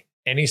why?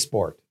 Any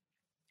sport?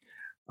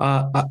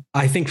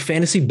 I think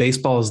fantasy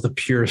baseball is the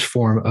purest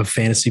form of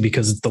fantasy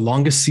because it's the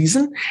longest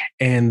season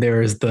and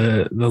there is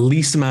the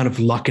least amount of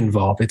luck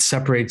involved. It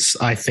separates,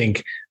 I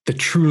think, the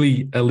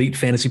truly elite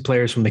fantasy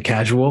players from the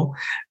casual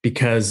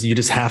because you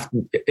just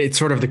it's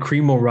sort of the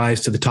cream will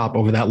rise to the top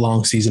over that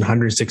long season,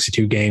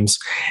 162 games.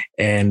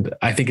 And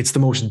I think it's the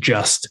most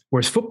just,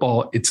 whereas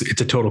football, it's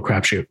a total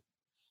crapshoot.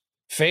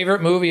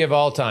 Favorite movie of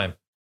all time?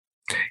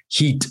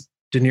 Heat,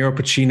 De Niro,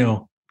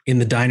 Pacino in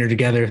the diner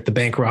together, the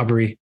bank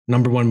robbery,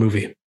 #1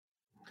 movie.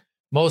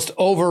 Most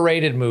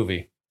overrated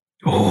movie?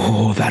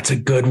 Oh, that's a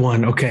good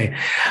one. Okay.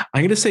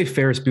 I'm going to say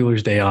Ferris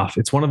Bueller's Day Off.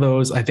 It's one of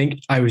those, I think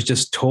I was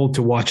just told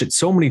to watch it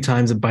so many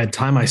times that by the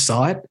time I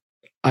saw it,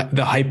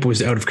 the hype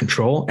was out of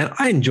control and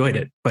I enjoyed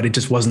it, but it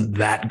just wasn't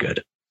that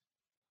good.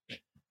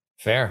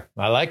 Fair.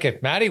 I like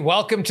it. Matty,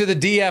 welcome to the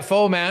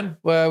DFO, man.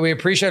 We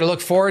appreciate it.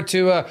 Look forward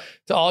to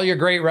all your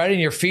great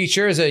writing, your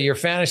features, your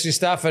fantasy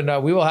stuff,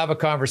 and we will have a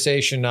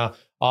conversation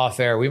off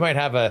air. We might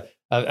have a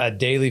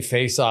daily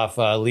face-off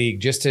league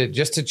just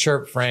to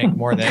chirp Frank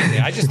more than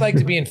anything. I just like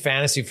to be in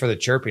fantasy for the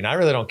chirping. I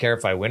really don't care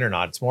if I win or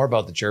not. It's more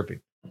about the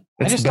chirping.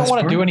 I just don't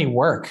want to do any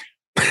work.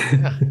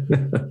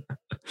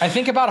 I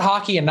think about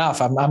hockey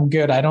enough. I'm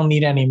good. I don't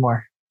need any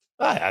more.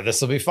 This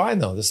will be fine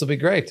though. This will be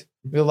great.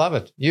 We'll love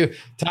it.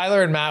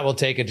 Tyler and Matt will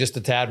take it just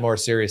a tad more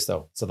serious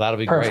though. So that'll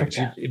be perfect.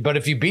 Great. But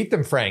if you beat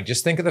them, Frank,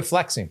 just think of the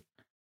flexing.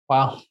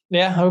 Wow.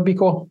 Yeah, that would be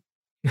cool.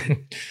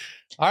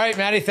 All right,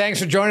 Matty, thanks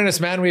for joining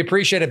us, man. We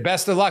appreciate it.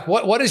 Best of luck.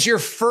 What is your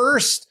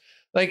first,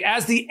 like,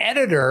 as the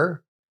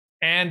editor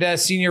and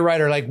senior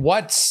writer, like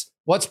what's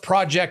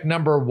project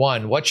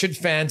 #1? What should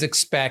fans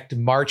expect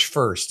March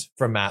 1st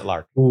from Matt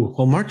Larkin? Ooh,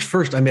 well, March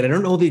 1st, I mean, I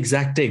don't know the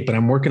exact date, but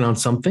I'm working on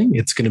something.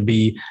 It's going to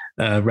be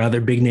a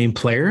rather big name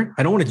player.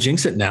 I don't want to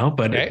jinx it now,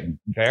 but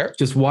fair.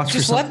 Just watch.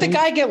 Just let the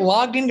guy get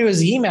logged into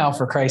his email,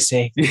 for Christ's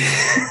sake.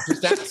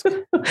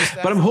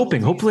 But I'm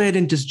hoping. Hopefully, I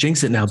didn't just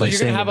jinx it now by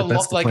saying have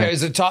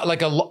is it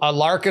like a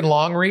Larkin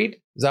long read?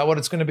 Is that what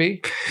it's going to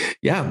be?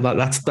 Yeah,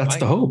 that's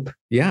the hope.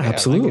 Yeah,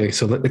 absolutely. Like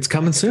so it's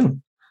coming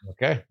soon.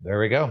 Okay, there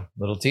we go.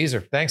 Little teaser.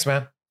 Thanks,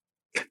 man.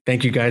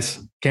 Thank you, guys.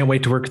 Can't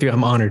wait to work with you.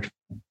 I'm honored.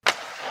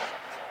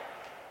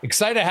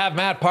 Excited to have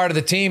Matt part of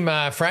the team.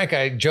 Frank,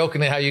 I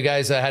jokingly how you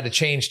guys had to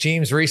change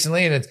teams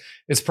recently, and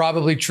it's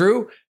probably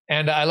true.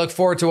 And I look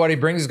forward to what he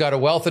brings. He's got a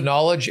wealth of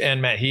knowledge,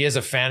 and Matt, he is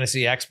a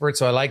fantasy expert.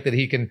 So I like that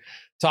he can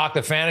talk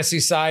the fantasy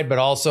side, but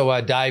also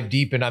dive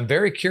deep. And I'm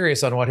very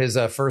curious on what his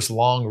first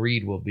long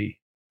read will be.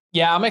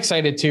 Yeah, I'm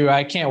excited too.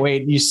 I can't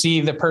wait. You see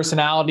the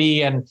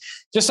personality and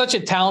just such a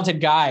talented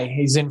guy.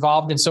 He's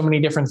involved in so many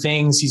different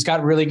things. He's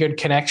got really good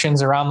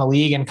connections around the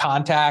league and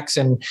contacts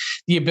and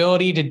the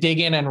ability to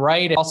dig in and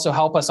write and also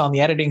help us on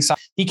the editing side.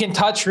 He can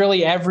touch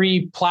really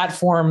every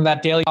platform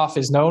that Daily Off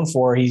is known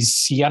for.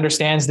 He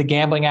understands the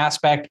gambling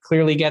aspect,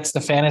 clearly gets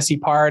the fantasy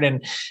part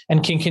and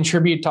can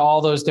contribute to all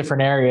those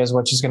different areas,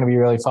 which is going to be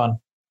really fun.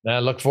 I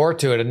look forward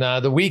to it.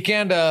 And the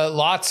weekend,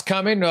 lots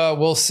coming.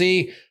 We'll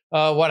see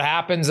what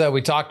happens.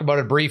 We talked about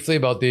it briefly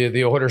about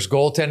the Oilers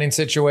goaltending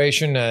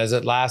situation as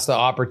it last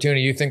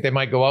opportunity. You think they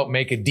might go out and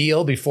make a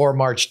deal before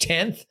March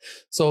 10th.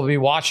 So we'll be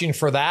watching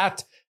for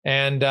that.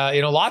 And,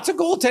 lots of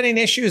goaltending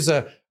issues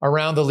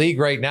around the league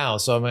right now.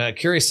 So I'm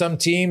curious, some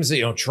teams,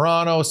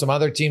 Toronto, some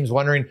other teams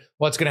wondering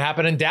what's going to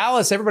happen. In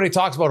Dallas, everybody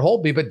talks about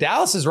Holtby, but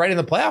Dallas is right in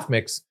the playoff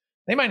mix.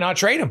 They might not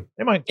trade him.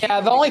 They might.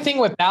 Yeah, the only thing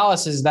with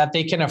Dallas is that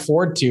they can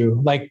afford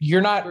to. Like, they're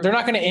not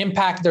going to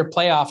impact their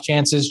playoff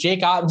chances.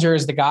 Jake Ottinger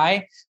is the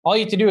guy. All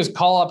you have to do is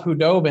call up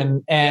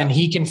Hudobin, and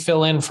he can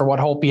fill in for what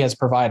Holtby has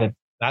provided.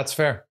 That's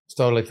fair. It's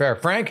totally fair.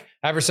 Frank,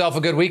 have yourself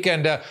a good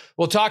weekend.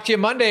 We'll talk to you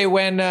Monday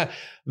when the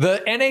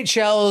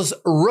NHL's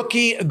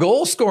rookie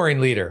goal scoring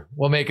leader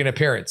will make an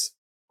appearance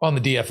on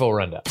the DFO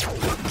Rundown.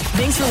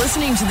 Thanks for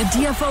listening to the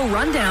DFO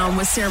Rundown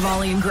with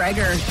Saravalli and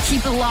Gregor.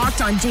 Keep it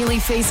locked on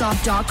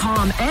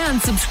dailyfaceoff.com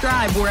and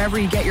subscribe wherever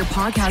you get your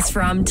podcasts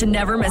from to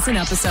never miss an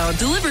episode.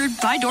 Delivered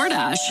by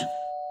DoorDash.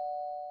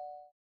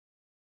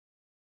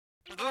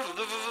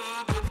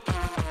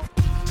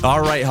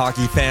 All right,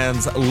 hockey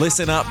fans,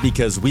 listen up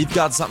because we've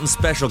got something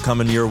special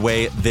coming your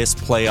way this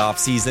playoff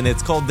season.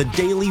 It's called the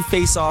Daily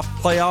Faceoff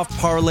Playoff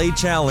Parlay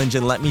Challenge,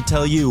 and let me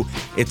tell you,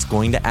 it's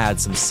going to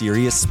add some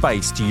serious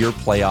spice to your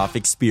playoff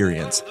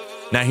experience.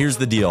 Now, here's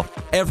the deal.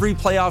 Every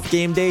playoff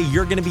game day,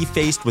 you're going to be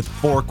faced with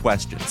 4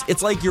 questions.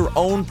 It's like your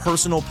own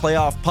personal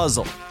playoff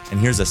puzzle. And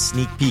here's a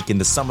sneak peek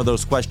into some of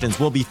those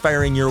questions we'll be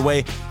firing your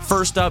way.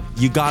 First up,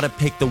 you got to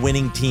pick the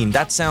winning team.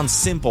 That sounds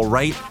simple,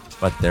 right?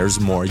 But there's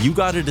more. You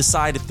got to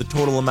decide if the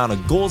total amount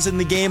of goals in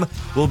the game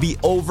will be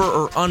over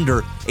or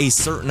under a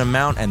certain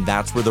amount, and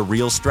that's where the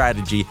real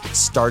strategy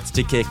starts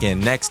to kick in.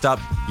 Next up,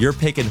 you're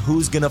picking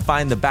who's going to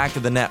find the back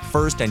of the net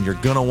first, and you're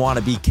going to want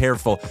to be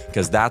careful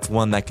because that's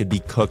one that could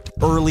be cooked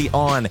early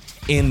on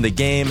in the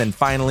game. And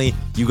finally,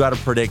 you got to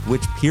predict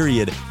which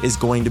period is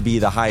going to be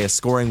the highest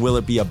scoring. Will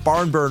it be a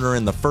barn burner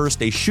in the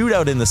first, a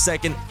shootout in the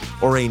second,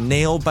 or a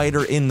nail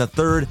biter in the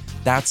third?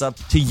 That's up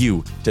to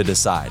you to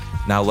decide.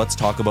 Now let's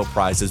talk about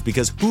prizes,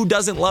 because who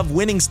doesn't love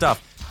winning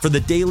stuff? For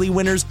the daily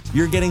winners,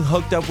 you're getting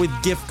hooked up with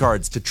gift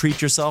cards to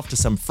treat yourself to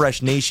some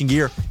fresh Nation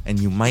gear, and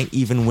you might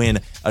even win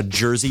a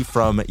jersey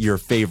from your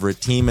favorite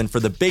team. And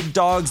for the big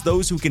dogs,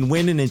 those who can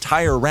win an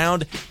entire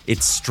round,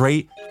 it's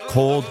straight,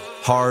 cold,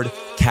 hard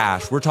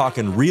cash. We're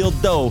talking real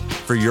dough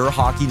for your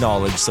hockey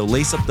knowledge. So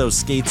lace up those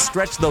skates,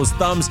 stretch those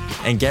thumbs,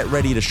 and get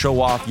ready to show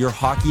off your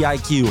hockey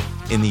IQ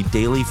in the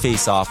Daily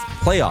Faceoff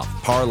Playoff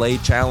Parlay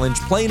Challenge.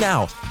 Play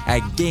now at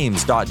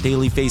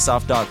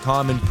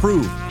games.dailyfaceoff.com and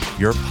prove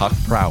your puck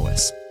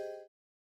prowess.